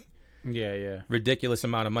 ridiculous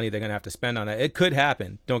amount of money they're gonna have to spend on it. It could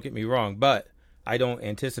happen, don't get me wrong, but I don't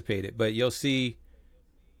anticipate it. But you'll see,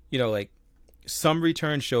 like some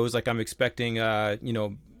return shows, like I'm expecting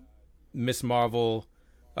Miss Marvel,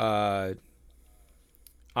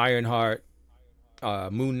 Ironheart,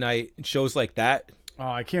 Moon Knight, shows like that. Oh,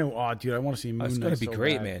 I can't. Oh, dude, I want to see Moon Knight. It's gonna be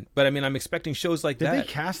great, bad. man. But I mean, I'm expecting shows like Did that.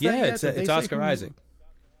 they cast that Yeah, yet? it's Oscar Isaac.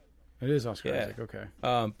 It is Oscar Yeah. Isaac. Okay.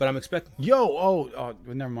 But I'm expecting.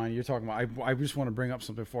 Never mind. You're talking about. I just want to bring up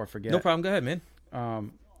something before I forget. No problem. Go ahead, man.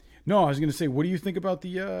 No, I was gonna say, what do you think about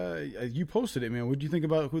the? You posted it, man. What do you think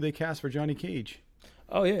about who they cast for Johnny Cage?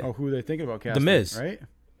 Oh yeah, Oh, who they're thinking about casting? The Miz. Right?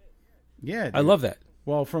 Yeah, I dude. love that.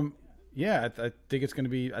 Well, I think it's gonna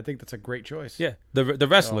be. I think that's a great choice. Yeah, the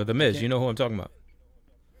wrestler, Oh, The Miz. okay. You know who I'm talking about?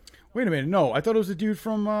 Wait a minute. No, I thought it was the dude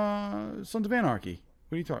from Sons of Anarchy.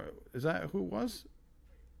 What are you talking? Is that who it was?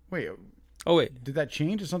 Wait, Oh wait, did that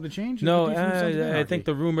change? Did something change? no, The dude from Sons of I think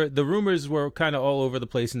Anarchy? the rumors were kind of all over the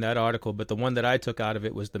place in that article, but the one that I took out of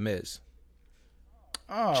it was The Miz.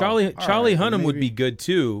 Oh, Charlie all right, Hunnam would maybe- be good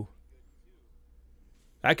too.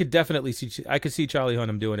 I could definitely see Charlie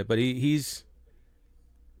Hunnam doing it, but he's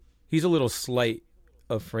a little slight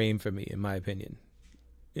of frame for me, in my opinion.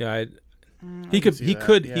 Yeah, he can see he that,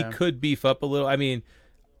 could yeah. he could beef up a little. I mean,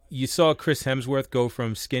 you saw Chris Hemsworth go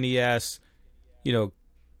from skinny ass,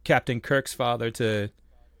 Captain Kirk's father to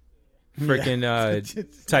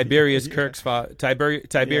freaking Tiberius Yeah. Kirk's father,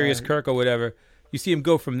 Tiberius Yeah. Kirk or whatever. You see him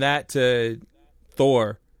go from that to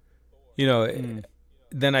Thor.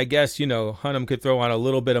 Then I guess Hunnam could throw on a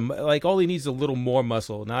little bit of like all he needs is a little more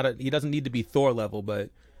muscle. He doesn't need to be Thor level, but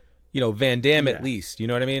Van Damme at Yeah. least. You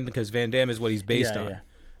know what I mean? Because Van Damme is what he's based Yeah.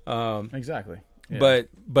 on. Exactly. Yeah.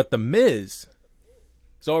 But the Miz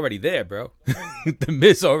is already there, bro. The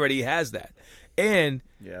Miz already has that, and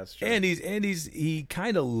yeah, that's true. and he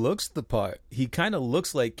kind of looks the part. He kind of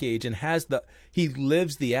looks like Cage and he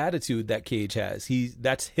lives the attitude that Cage has.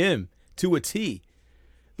 That's him to a T.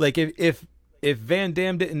 Like if Van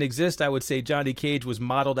Damme didn't exist, I would say Johnny Cage was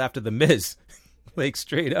modeled after the Miz, like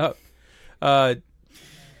straight up.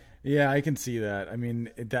 Yeah, I can see that. I mean,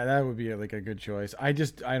 that would be like a good choice. I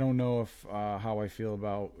don't know if how I feel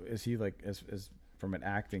about, is he like as from an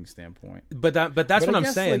acting standpoint. But that's But what I I'm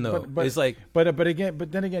guess, saying like, though. but- It's like But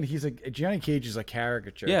then again, he's like, Johnny Cage is a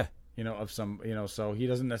caricature. Yeah. Of some, so he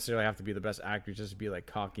doesn't necessarily have to be the best actor, just to be like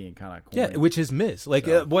cocky and kind of yeah, which is Miz. Like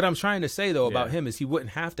So- what I'm trying to say though about Yeah. him is he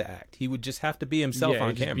wouldn't have to act. He would just have to be himself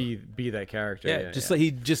on just camera. be that character. Yeah, just like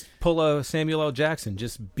he'd just pull a Samuel L. Jackson,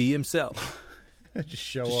 just be himself. just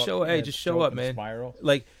show Just up. show, hey, just show up, in a man. Spiral.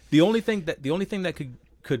 Like the only thing that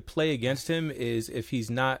could play against him is if he's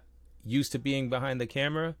not used to being behind the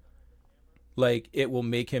camera. Like it will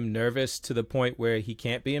make him nervous to the point where he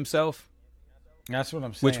can't be himself. That's what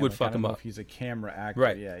I'm saying. Which would like, fuck I don't him know up. If he's a camera actor,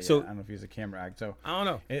 Right. Yeah. So- I don't know if he's a camera actor. So I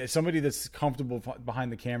don't know. somebody that's comfortable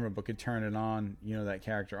behind the camera but could turn it on, that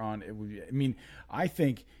character on. It would be, I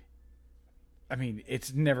mean,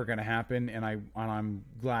 it's never going to happen, and I'm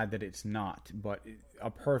glad that it's not. But a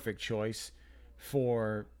perfect choice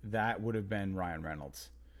for that would have been Ryan Reynolds,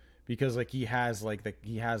 because like he has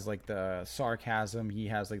the sarcasm, he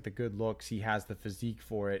has like the good looks, he has the physique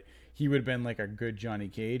for it. He would have been like a good Johnny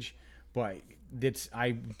Cage, but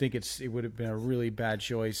I think it would have been a really bad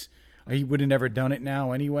choice. He would have never done it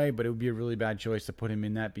now anyway, but it would be a really bad choice to put him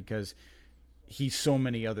in that because he's so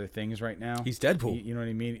many other things right now. He's Deadpool. You know what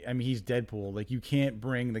I mean? I mean, he's Deadpool. Like, you can't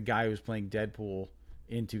bring the guy who's playing Deadpool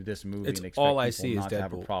into this movie It's and expect all I people see is not to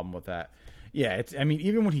have a Deadpool. problem with that. Yeah, I mean,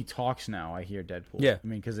 even when he talks now, I hear Deadpool. Yeah. I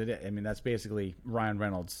mean, because that's basically Ryan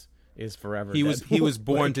Reynolds is forever. He Deadpool. was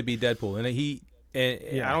born Like, to be Deadpool,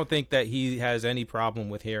 and I don't think that he has any problem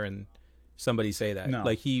with hearing somebody say that. No.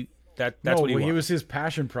 Like that's no, what he well, wanted. it was his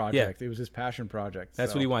passion project. It was his passion project.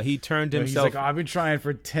 That's so. what he wanted. He turned He's himself. like, oh, I've been trying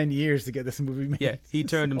for 10 years to get this movie made. Yeah, he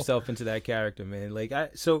turned himself into that character, man. Like,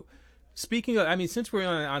 so speaking of, I mean, since we're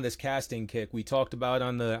on this casting kick, we talked about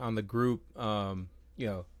on the group, you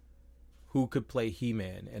know, who could play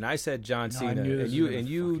He-Man, and I said John Cena, and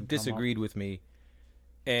you disagreed with me,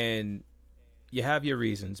 and you have your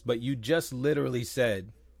reasons, but you just literally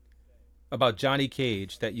said about Johnny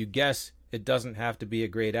Cage that you guess it doesn't have to be a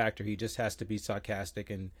great actor, he just has to be sarcastic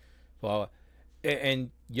and well,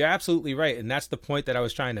 and you're absolutely right, and that's the point that I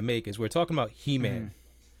was trying to make is we're talking about He-Man.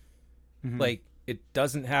 Mm-hmm. Like, it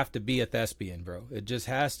doesn't have to be a thespian, bro. It just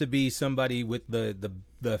has to be somebody with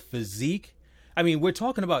the physique. I mean, we're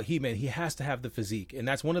talking about He-Man. He has to have the physique, and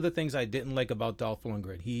that's one of the things I didn't like about Dolph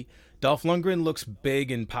Lundgren. Dolph Lundgren looks big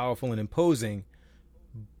and powerful and imposing,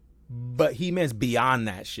 but He-Man's beyond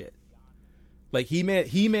that shit. Like He-Man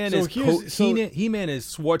is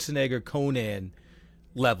Schwarzenegger, Conan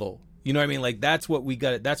level. You know what I mean? Like that's what we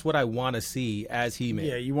got. That's what I want to see as He-Man.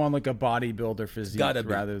 Yeah, you want like a bodybuilder physique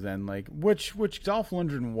rather than like which Dolph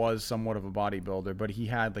Lundgren was somewhat of a bodybuilder, but he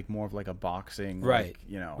had like more of like a boxing, right? Like,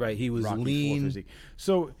 you know, right. He was Rocky lean. physique.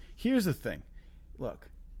 So here's the thing. Look,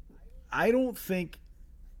 I don't think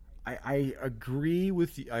I agree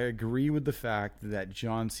with the fact that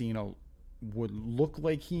John Cena would look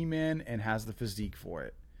like He-Man and has the physique for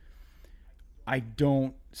it. I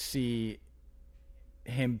don't see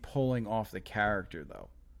him pulling off the character though.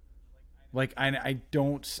 Like I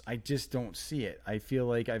just don't see it. I feel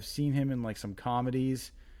like I've seen him in like some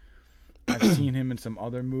comedies. I've seen him in some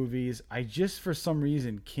other movies. I just for some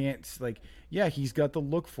reason can't like. Yeah, he's got the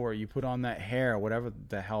look for it. You put on that hair, whatever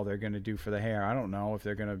the hell they're gonna do for the hair. I don't know if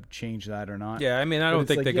they're gonna change that or not. Yeah, I mean, I don't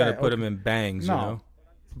think they're gonna put him in bangs. No, you know?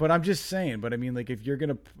 But I'm just saying. But I mean, like if you're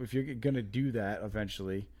gonna do that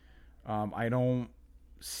eventually, I don't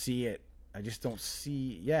see it. I just don't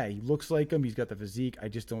see. Yeah, he looks like him. He's got the physique. I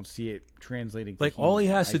just don't see it translating. Like all he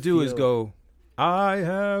has to do is go, "I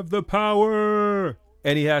have the power,"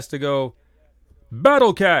 and he has to go,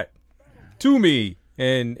 "Battle Cat, to me,"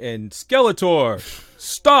 and Skeletor,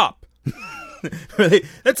 stop.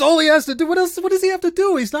 That's all he has to do. What else? What does he have to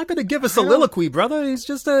do? He's not going to give a soliloquy, brother. He's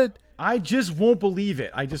just a. I just won't believe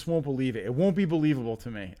it. It won't be believable to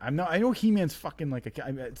me. I know He-Man's fucking like a.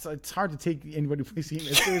 I mean, it's hard to take anybody who plays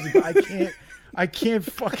He-Man seriously, but I can't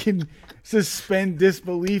fucking suspend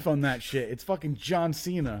disbelief on that shit. It's fucking John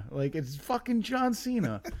Cena. Like it's fucking John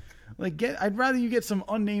Cena. Like I'd rather you get some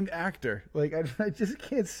unnamed actor. Like I just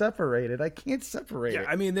can't separate it. I can't separate it.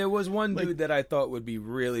 I mean, there was one dude that I thought would be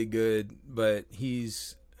really good, but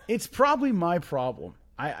It's probably my problem.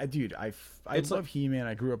 I love He-Man.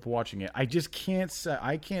 I grew up watching it. I just can't.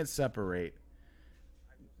 I can't separate.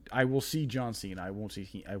 I will see John Cena. I won't see.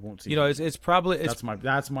 You know, it's probably that's my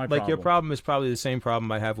problem. Like your problem is probably the same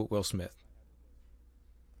problem I have with Will Smith.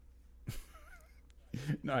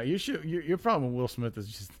 No, your problem with Will Smith is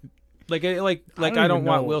just like I don't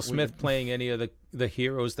want Will Smith playing any of the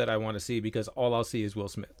heroes that I want to see because all I'll see is Will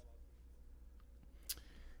Smith.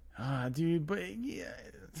 Dude, but yeah.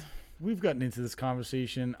 We've gotten into this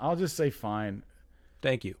conversation. I'll just say fine.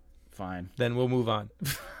 Thank you. Fine. Then we'll move on.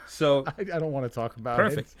 So I don't want to talk about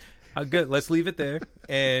it. Perfect. Good. Let's leave it there,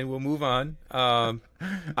 and we'll move on.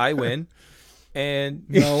 I win, and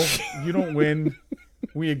no, you don't win.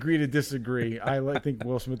 We agree to disagree. I think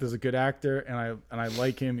Will Smith is a good actor, and I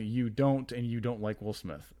like him. You don't, and you don't like Will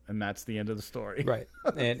Smith, and that's the end of the story. Right.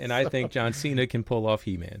 And I think John Cena can pull off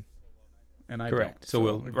He-Man. And I correct. Don't. So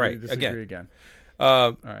we'll again.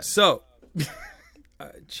 All right. So,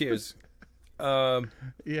 cheers.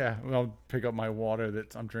 Yeah, I'll pick up my water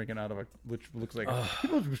that I'm drinking out of which looks like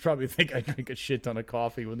people probably think I drink a shit ton of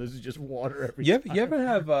coffee when this is just water every time. You ever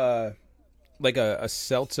have like a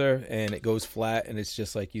seltzer and it goes flat and it's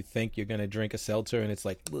just like you think you're gonna drink a seltzer and it's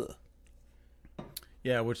like, ugh.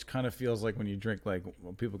 Yeah, which kind of feels like when you drink like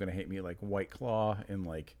people are gonna hate me like White Claw and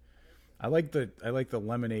like. I like the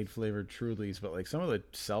lemonade flavored Trulies, but like some of the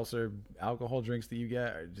seltzer alcohol drinks that you get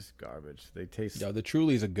are just garbage. They taste. Yeah, the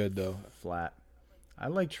Trulies are good though. Flat. I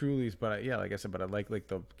like Trulies, but like I said, I like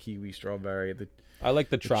the kiwi strawberry. I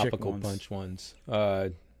like the tropical punch ones. Yeah,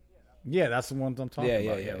 that's the ones I'm talking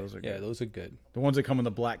about. Yeah, those are good. Those are good. The ones that come in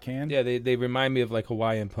the black can. Yeah, they remind me of like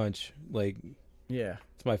Hawaiian Punch. Like, yeah,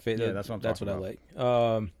 it's my favorite. Yeah, that's what I like.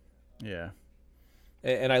 Yeah.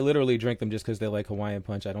 And I literally drink them just because they like Hawaiian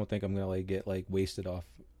Punch. I don't think I'm gonna like get like wasted off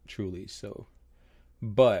Truly. So,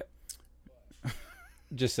 but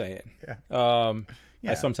just saying. Yeah.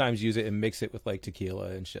 I sometimes use it and mix it with like tequila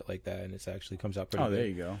and shit like that, and it actually comes out pretty good. Oh, there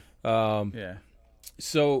you go. Yeah.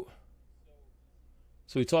 So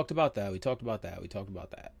So we talked about that. We talked about that. We talked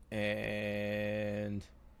about that. And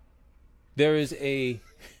there is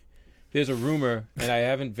there's a rumor, and I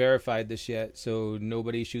haven't verified this yet, so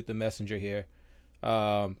nobody shoot the messenger here.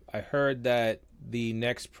 I heard that the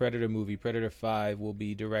next Predator movie, Predator 5, will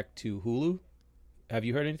be direct to Hulu. Have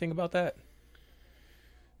you heard anything about that?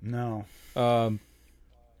 No.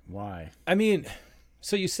 Why? I mean,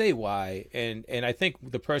 so you say why, and I think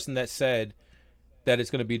the person that said that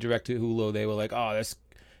it's going to be direct to Hulu, they were like, "Oh, it's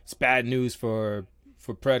bad news for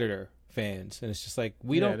Predator fans," and it's just like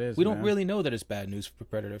we don't really know that it's bad news for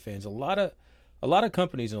Predator fans. A lot of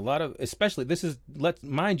companies and a lot of, especially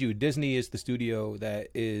mind you, Disney is the studio that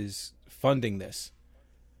is funding this.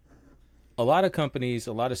 A lot of companies,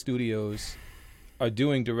 a lot of studios are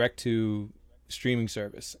doing direct to streaming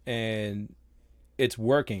service, and it's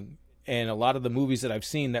working. And a lot of the movies that I've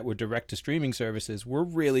seen that were direct to streaming services were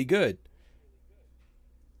really good.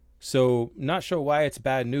 So not sure why it's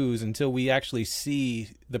bad news until we actually see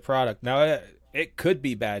the product. Now, it could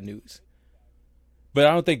be bad news, but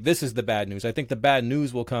I don't think this is the bad news. I think the bad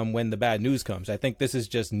news will come when the bad news comes. I think this is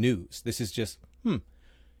just news. This is just,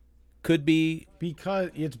 could be.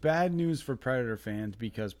 Because it's bad news for Predator fans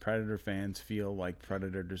because Predator fans feel like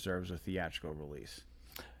Predator deserves a theatrical release.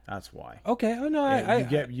 That's why. Okay. Oh no,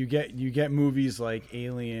 you get movies like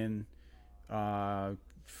Alien,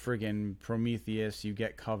 friggin' Prometheus, you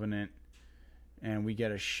get Covenant, and we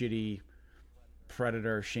get a shitty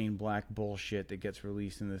Predator Shane Black bullshit that gets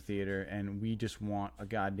released in the theater, and we just want a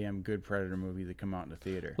goddamn good Predator movie to come out in the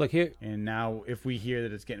theater. Look here. And now if we hear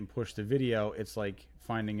that it's getting pushed to video, it's like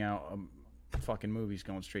finding out fucking movie's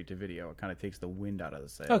going straight to video. It kind of takes the wind out of the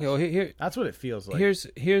sails. Okay, well here that's what it feels like.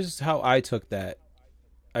 Here's how I took that.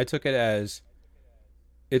 I took it as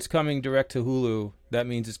it's coming direct to Hulu. That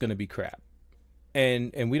means it's going to be crap.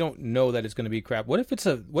 And we don't know that it's going to be crap. What if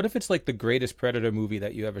it's like the greatest Predator movie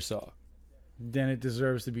that you ever saw? Then it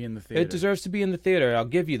deserves to be in the theater. It deserves to be in the theater. I'll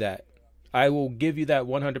give you that. I will give you that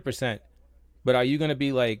 100%. But are you going to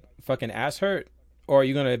be like fucking ass hurt, or are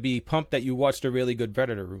you going to be pumped that you watched a really good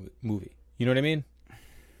Predator movie? You know what I mean?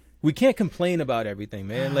 We can't complain about everything,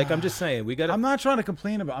 man. Like, I'm just saying, we got to... I'm not trying to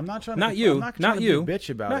complain about... I'm not trying to... Not you. I'm not trying to be a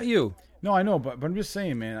bitch about it. Not you. No, I know, but I'm just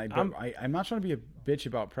saying, man. I'm not trying to be a bitch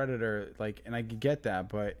about Predator, like, and I get that,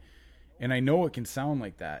 but... And I know it can sound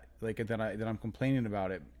like that, like that I'm complaining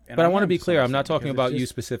about it. And but I want to be clear. I'm not talking about you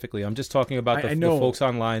specifically. I'm just talking about the folks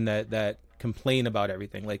online that complain about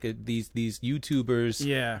everything. Like these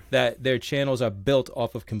YouTubers that their channels are built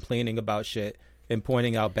off of complaining about shit and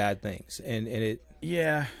pointing out bad things. And it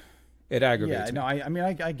aggravates me. No, I mean,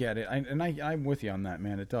 I get it. I'm with you on that,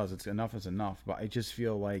 man. It does. It's enough is enough. But I just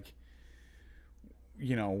feel like,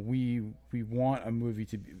 you know, we want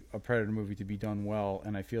a Predator movie to be done well,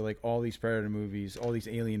 and I feel like all these Predator movies, all these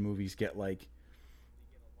Alien movies get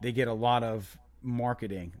a lot of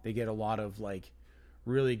marketing. They get a lot of like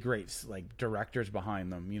really great like directors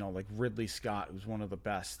behind them. You know, like Ridley Scott, who's one of the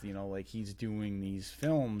best. You know, like he's doing these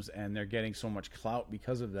films, and they're getting so much clout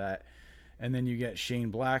because of that. And then you get Shane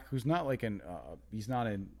Black, who's not like he's not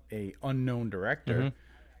an unknown director. Mm-hmm.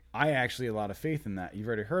 I actually have a lot of faith in that. You've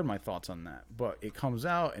already heard my thoughts on that. But it comes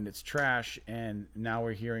out and it's trash, and now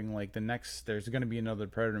we're hearing like there's going to be another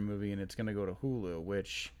Predator movie and it's going to go to Hulu,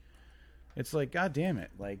 which it's like, God damn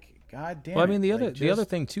it. Like, God damn it. Well, I mean, the other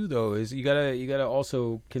thing too, though, is you gotta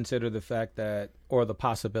also consider the fact that, or the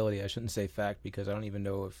possibility, I shouldn't say fact because I don't even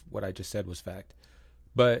know if what I just said was fact,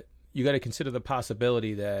 but you got to consider the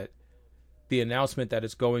possibility that the announcement that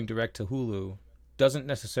it's going direct to Hulu doesn't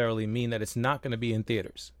necessarily mean that it's not going to be in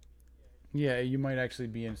theaters. Yeah, you might actually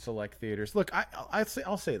be in select theaters. Look,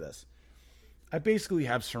 I'll say this. I basically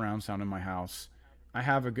have surround sound in my house. I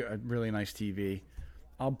have a really nice TV.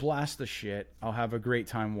 I'll blast the shit. I'll have a great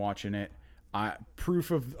time watching it.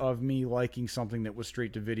 Proof of me liking something that was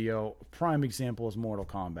straight to video. Prime example is Mortal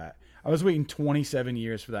Kombat. I was waiting 27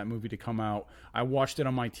 years for that movie to come out. I watched it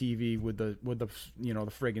on my TV with the you know,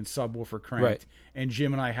 the friggin' subwoofer cranked, right. And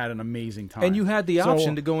Jim and I had an amazing time. And you had the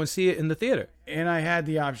option to go and see it in the theater. And I had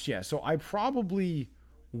the option, yeah. So I probably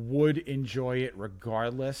would enjoy it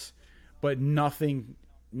regardless, but nothing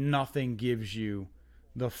gives you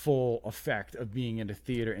the full effect of being in a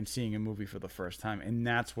theater and seeing a movie for the first time, and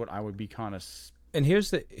that's what I would be kind of. And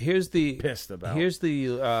here's the pissed about. Here's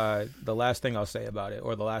the last thing I'll say about it,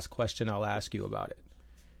 or the last question I'll ask you about it.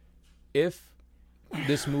 If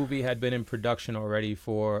this movie had been in production already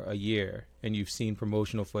for a year, and you've seen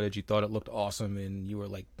promotional footage, you thought it looked awesome, and you were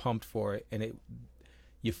like pumped for it, and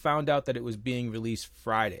you found out that it was being released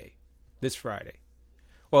this Friday.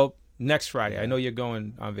 Well, next Friday. I know you're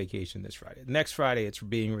going on vacation this Friday. Next Friday, it's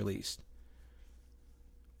being released.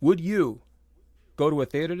 Would you go to a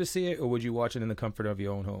theater to see it, or would you watch it in the comfort of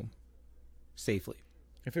your own home, safely?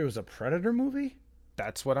 If it was a Predator movie,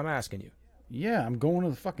 That's what I'm asking you. yeah, I'm going to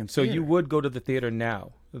the fucking So theater. you would go to the theater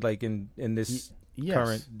now, like in this yes.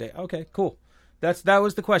 current day? Okay, cool. That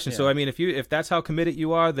was the question. Yeah. So I mean, if that's how committed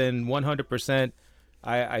you are, then 100%,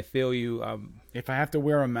 I feel you. If I have to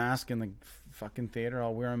wear a mask in the fucking theater,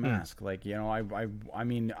 I'll wear a mask. Like, you know, I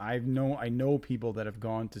mean, I know people that have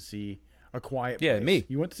gone to see A Quiet Place. Yeah, me.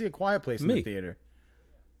 You went to see A Quiet Place in Me. the theater.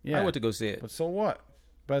 Yeah, I went to go see it. but so what?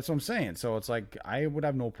 But that's what I'm saying. So it's like I would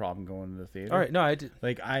have no problem going to the theater. All right, no, I did.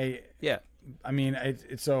 Like Yeah, I mean,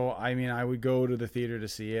 I would go to the theater to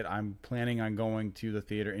see it. I'm planning on going to the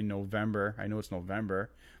theater in November. I know it's November,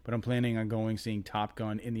 but I'm planning on seeing Top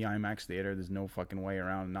Gun in the IMAX theater. There's no fucking way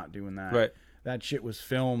around not doing that. Right. That shit was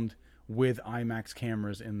filmed with IMAX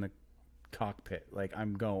cameras in the cockpit. Like,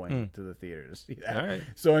 I'm going to the theater to see that. All right.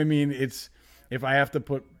 So I mean, if I have to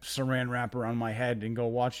put saran wrap around my head and go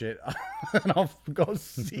watch it, then I'll go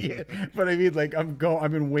see it. But I mean, like, I've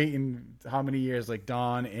been waiting how many years? Like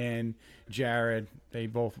Don and Jared,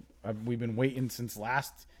 we've been waiting since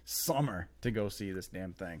last summer to go see this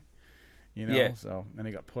damn thing. You know, Yeah. So and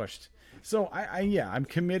it got pushed. So I'm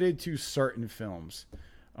committed to certain films.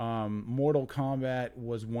 Mortal Kombat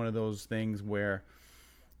was one of those things where,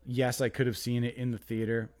 yes, I could have seen it in the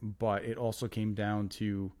theater, but it also came down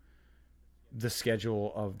to the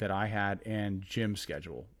schedule that I had and Jim's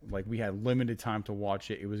schedule. Like, we had limited time to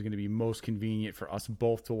watch it. It was going to be most convenient for us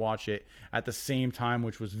both to watch it at the same time,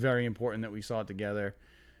 which was very important that we saw it together.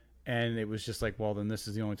 And it was just like, well, then this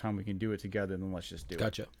is the only time we can do it together. Then let's just do it.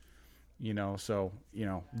 gotcha. You know, so, you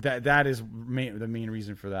know, that is the main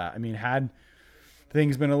reason for that. I mean, had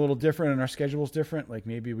things been a little different and our schedule's different, like,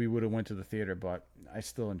 maybe we would have went to the theater, but I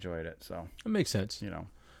still enjoyed it. So, That makes sense. you know,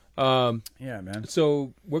 yeah, man.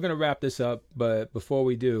 So we're gonna wrap this up, but before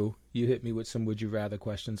we do, you hit me with some would you rather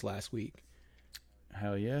questions last week.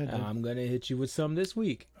 Hell yeah. Dude. I'm gonna hit you with some this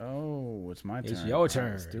week. Oh, it's my turn. It's your All right,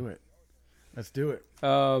 turn. let's do it. Let's do it.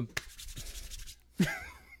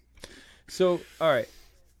 So all right,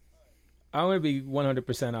 I'm gonna be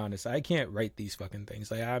 100% honest. I can't write these fucking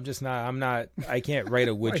things. Like, I'm not. I can't write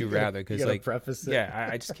a would you rather You because, gotta like, preface it. yeah,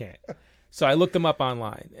 I just can't. So I looked them up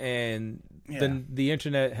online, and Yeah. then the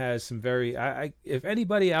internet has some very. If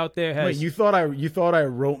anybody out there has, Wait, you thought I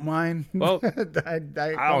wrote mine? Well, I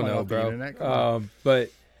I don't know, bro.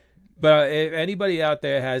 But if anybody out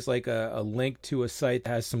there has like a link to a site that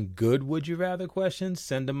has some good would you rather questions,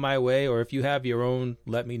 send them my way. Or if you have your own,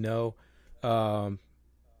 let me know.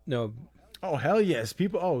 No, Oh, hell yes.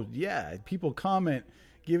 People comment.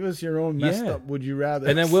 Give us your own messed Yeah. up would you rather.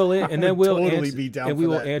 and then we'll I would totally answer, be down and for we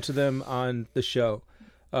will that. answer them on the show.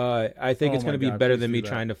 I think Oh it's going to my be God, better please than do me that.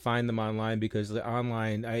 trying to find them online, because the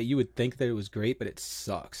online you would think that it was great, but it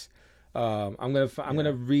sucks. I'm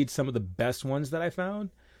gonna read some of the best ones that I found.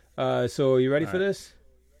 So are you ready for this?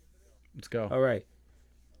 Let's go. All right.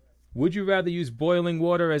 Would you rather use boiling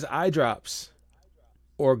water as eye drops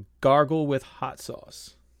or gargle with hot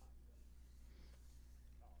sauce?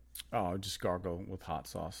 Oh, just gargle with hot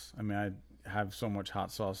sauce. I mean, I have so much hot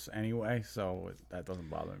sauce anyway, so that doesn't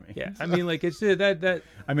bother me. Yeah, I mean, like, it's that.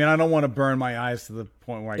 I mean, I don't want to burn my eyes to the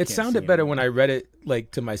point where I It can't sounded see better anymore. when I read it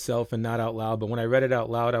like to myself and not out loud. But when I read it out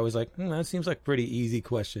loud, I was like, that seems like a pretty easy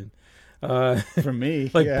question. For me,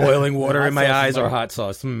 Like, yeah. boiling water Hot in my sauce eyes is or hot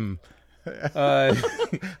sauce.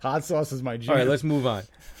 hot sauce is my jam. All right, let's move on.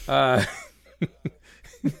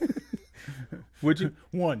 Would you?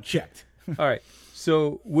 One checked. All right.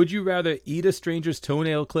 So, would you rather eat a stranger's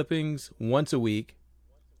toenail clippings once a week,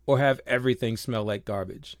 or have everything smell like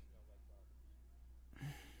garbage?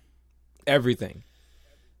 Everything.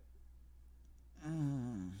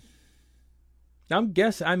 I'm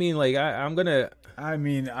guessing. I mean, like, I'm gonna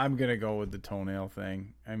go with the toenail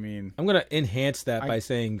thing. I mean, enhance that by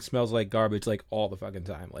saying smells like garbage like all the fucking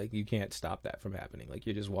time. Like, you can't stop that from happening. Like,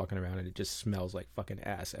 you're just walking around and it just smells like fucking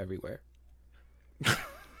ass everywhere.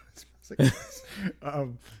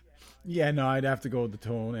 yeah, no, I'd have to go with the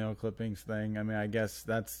toenail clippings thing. I mean, I guess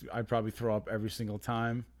I'd probably throw up every single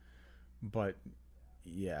time, but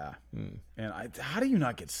yeah. And how do you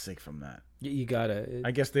not get sick from that? You gotta.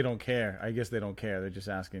 I guess they don't care. They're just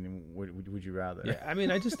asking, would you rather? Yeah, I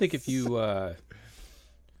mean, I just think if you.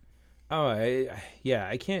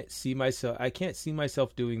 I can't see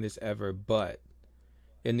myself doing this ever. But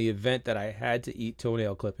in the event that I had to eat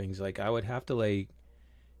toenail clippings, like, I would have to like.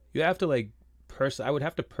 I would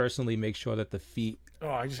have to personally make sure that the feet Oh,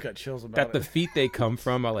 I just got chills about that it. the feet they come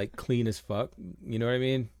from are like clean as fuck. You know what I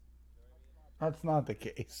mean? That's not the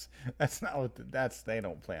case. That's not what. They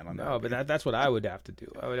don't plan on that. No, but that's what I would have to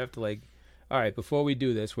do. I would have to like. All right, before we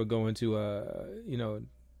do this, we're going to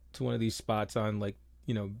to one of these spots on like,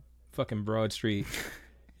 fucking Broad Street.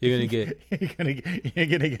 You're gonna get you're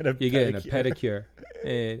getting a pedicure,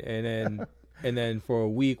 and then for a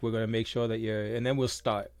week we're gonna make sure that and then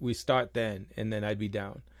we start then, and then I'd be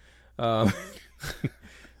down. But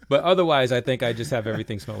otherwise, I think I just have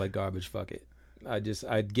everything smell like garbage. Fuck it.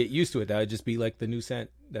 I'd get used to it. That'd just be like the new scent.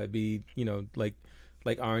 That'd be,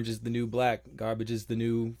 like orange is the new black, garbage is the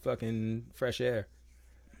new fucking fresh air.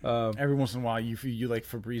 Every once in a while, you like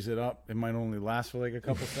Febreze it up. It might only last for like a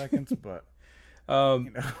couple seconds, but all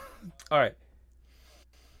right.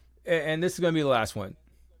 And this is gonna be the last one.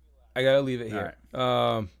 I gotta leave it here.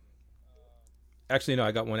 Right. Actually, no,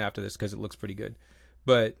 I got one after this because it looks pretty good.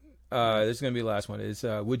 But this is gonna be the last one. Is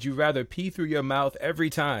would you rather pee through your mouth every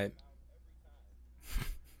time,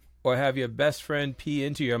 or have your best friend pee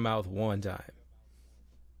into your mouth one time?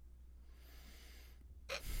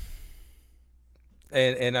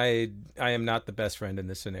 And I am not the best friend in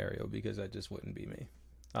this scenario because that just wouldn't be me.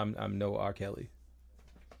 I'm no R. Kelly.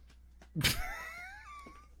 It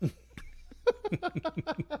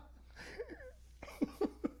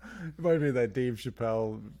might be that Dave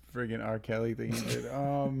Chappelle friggin' R. Kelly thing he did.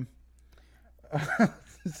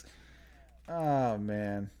 Oh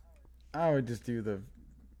man, I would just do the.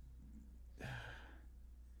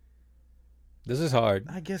 This is hard.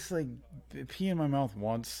 I guess like pee in my mouth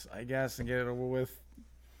once, I guess, and get it over with.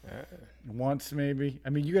 Once maybe. I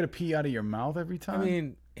mean, you got to pee out of your mouth every time. I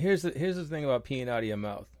mean, here's the thing about peeing out of your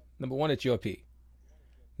mouth. Number one, it's your pee.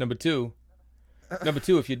 Number two,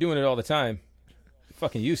 if you're doing it all the time, you're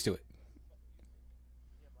fucking used to it.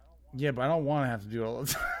 Yeah, but I don't want to have to do it all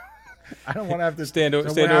the time. I don't want to have to stand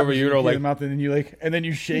over your like mouth, and then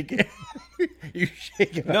you shake it. You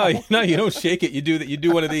shake it. No, you don't shake it. You do that. You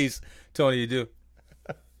do one of these, Tony. You do.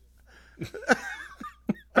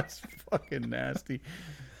 That's fucking nasty.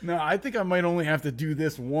 No, I think I might only have to do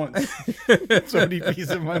this once. So many pieces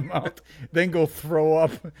in my mouth, then go throw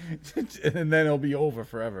up, and then it'll be over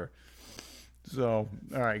forever. So,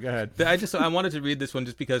 all right, go ahead. I wanted to read this one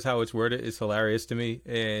just because how it's worded is hilarious to me,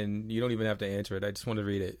 and you don't even have to answer it. I just want to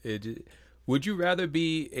read it. Would you rather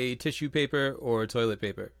be a tissue paper or a toilet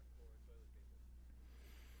paper?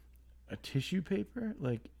 A tissue paper,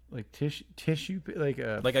 like tissue, like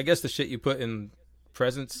I guess the shit you put in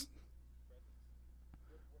presents.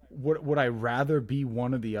 Would I rather be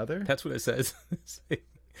one or the other? That's what it says.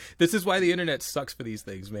 This is why the internet sucks for these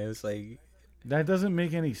things, man. It's like that doesn't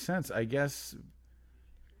make any sense. I guess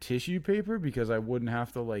tissue paper because I wouldn't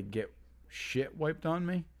have to like get shit wiped on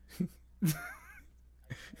me.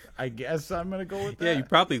 I guess I'm gonna go with that. Yeah, you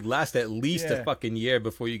probably last at least a fucking year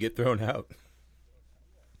before you get thrown out.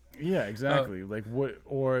 Yeah, exactly. Like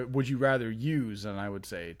would you rather use? And I would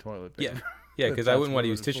say toilet paper. Yeah, because I wouldn't want to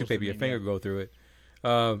use tissue paper. Your finger would go through it.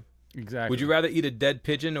 Exactly. Would you rather eat a dead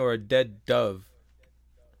pigeon or a dead dove?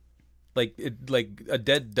 Like a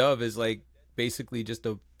dead dove is like basically just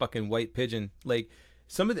a fucking white pigeon. Like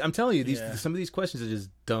I'm telling you, some of these questions are just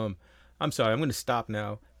dumb. I'm sorry. I'm going to stop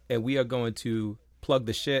now, and we are going to plug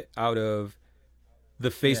the shit out of the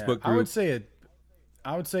Facebook group. I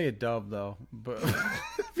would say a dove though, but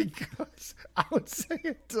because I would say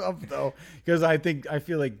a dove though, because I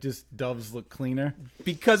feel like just doves look cleaner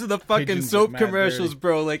because of the fucking pigeons soap commercials,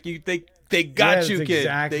 bro. Like they got you, kid.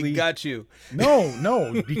 Exactly. They got you.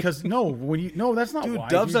 No, because that's not dude, why.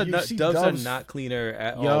 Doves are not cleaner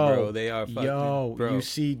at all, bro. They are fucking, bro. You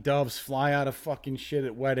see doves fly out of fucking shit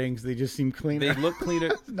at weddings. They just seem cleaner. They look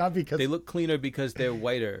cleaner. Not because they look cleaner because they're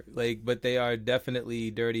whiter. But they are definitely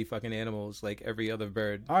dirty fucking animals, like every other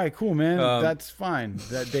bird. All right, cool, man. That's fine.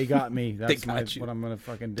 That they got me. That's what I'm gonna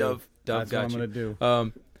fucking do. Dove that's got what you. I'm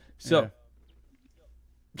gonna do. So.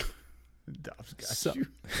 Doves got you.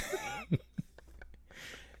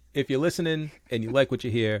 If you're listening and you like what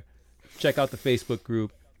you hear, check out the Facebook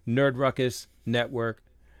group, Nerd Ruckus Network.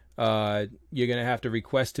 You're going to have to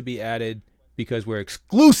request to be added because we're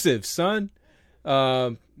exclusive, son.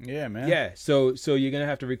 Yeah, man. Yeah, so you're going to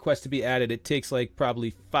have to request to be added. It takes like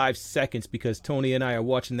probably 5 seconds because Tony and I are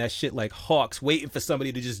watching that shit like hawks, waiting for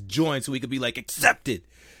somebody to just join so we could be like, accepted.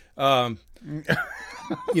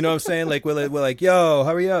 You know what I'm saying? Like we're like, yo,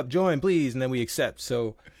 hurry up, join, please, and then we accept.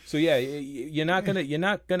 So yeah, you're not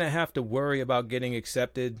gonna have to worry about getting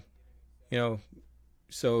accepted, you know.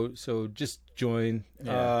 So just join,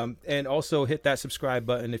 and also hit that subscribe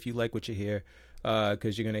button if you like what you hear,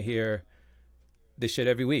 because you're gonna hear this shit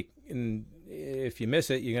every week. And if you miss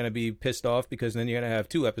it, you're gonna be pissed off because then you're gonna have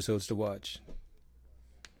 2 episodes to watch.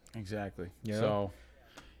 Exactly. You know? So.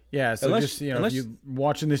 Yeah, so if you're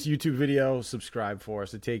watching this YouTube video, subscribe for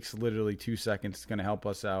us. It takes literally 2 seconds. It's going to help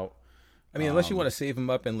us out. I mean, unless you want to save them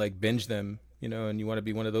up and like binge them, you know, and you want to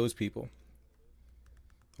be one of those people.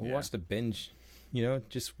 We'll watch the binge, you know,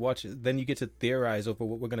 just watch it. Then you get to theorize over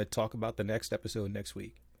what we're going to talk about the next episode next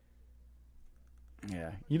week.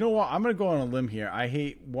 Yeah. You know what? I'm going to go on a limb here. I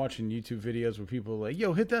hate watching YouTube videos where people are like,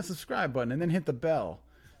 yo, hit that subscribe button and then hit the bell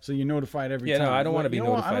so you're notified every time. Yeah, no, I don't want to be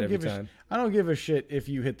notified every time. I don't give a shit if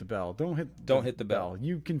you hit the bell. Don't hit the bell. bell.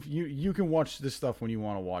 You can watch this stuff when you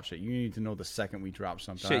want to watch it. You need to know the second we drop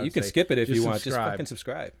something. Shit, you can skip it if you want. Just fucking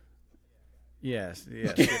subscribe. Yes.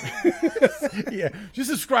 Yeah.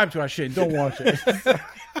 Just subscribe to our shit and don't watch it.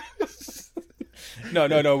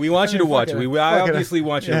 No. We want you to watch it. I obviously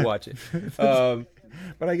want you to watch it.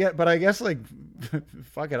 But I guess like,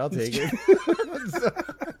 fuck it, I'll take it.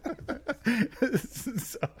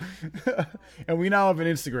 And we now have an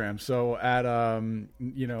Instagram. So at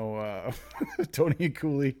Tony and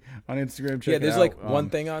Cooley on Instagram. Check there's it out. like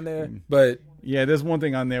one thing on there, but there's one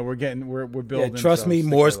thing on there. We're building. Yeah, trust me,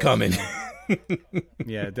 more's coming.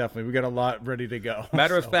 Yeah, definitely. We got a lot ready to go.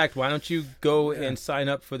 Matter of fact, why don't you go and sign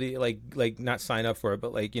up for the like not sign up for it,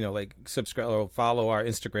 but like, you know, like subscribe or follow our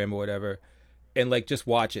Instagram or whatever, and like just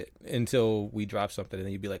watch it until we drop something, and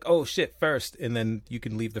then you'd be like, oh shit, first, and then you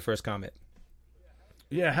can leave the first comment.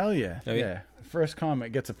 Yeah, hell yeah. I mean, yeah. First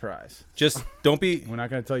comment gets a prize. Just don't be we're not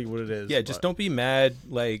gonna tell you what it is. Yeah, just don't be mad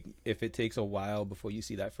like if it takes a while before you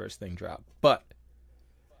see that first thing drop. But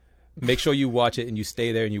make sure you watch it and you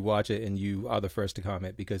stay there and you watch it and you are the first to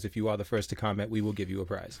comment, because if you are the first to comment, we will give you a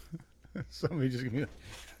prize. Somebody just give me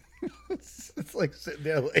it's like sitting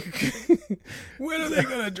there like when are they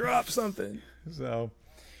gonna drop something? So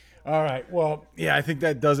all right. Well, yeah, I think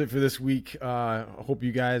that does it for this week. I hope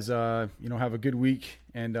you guys have a good week,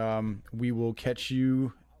 and we will catch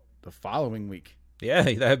you the following week. Yeah,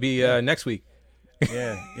 that'd be next week.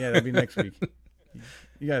 Yeah, that'd be next week.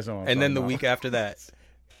 You guys know what I'm and then the about. Week after that.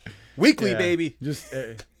 Weekly, baby. Just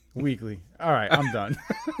weekly. All right, I'm done.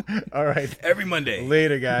 All right. Every Monday.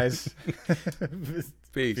 Later, guys.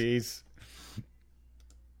 Peace. Peace.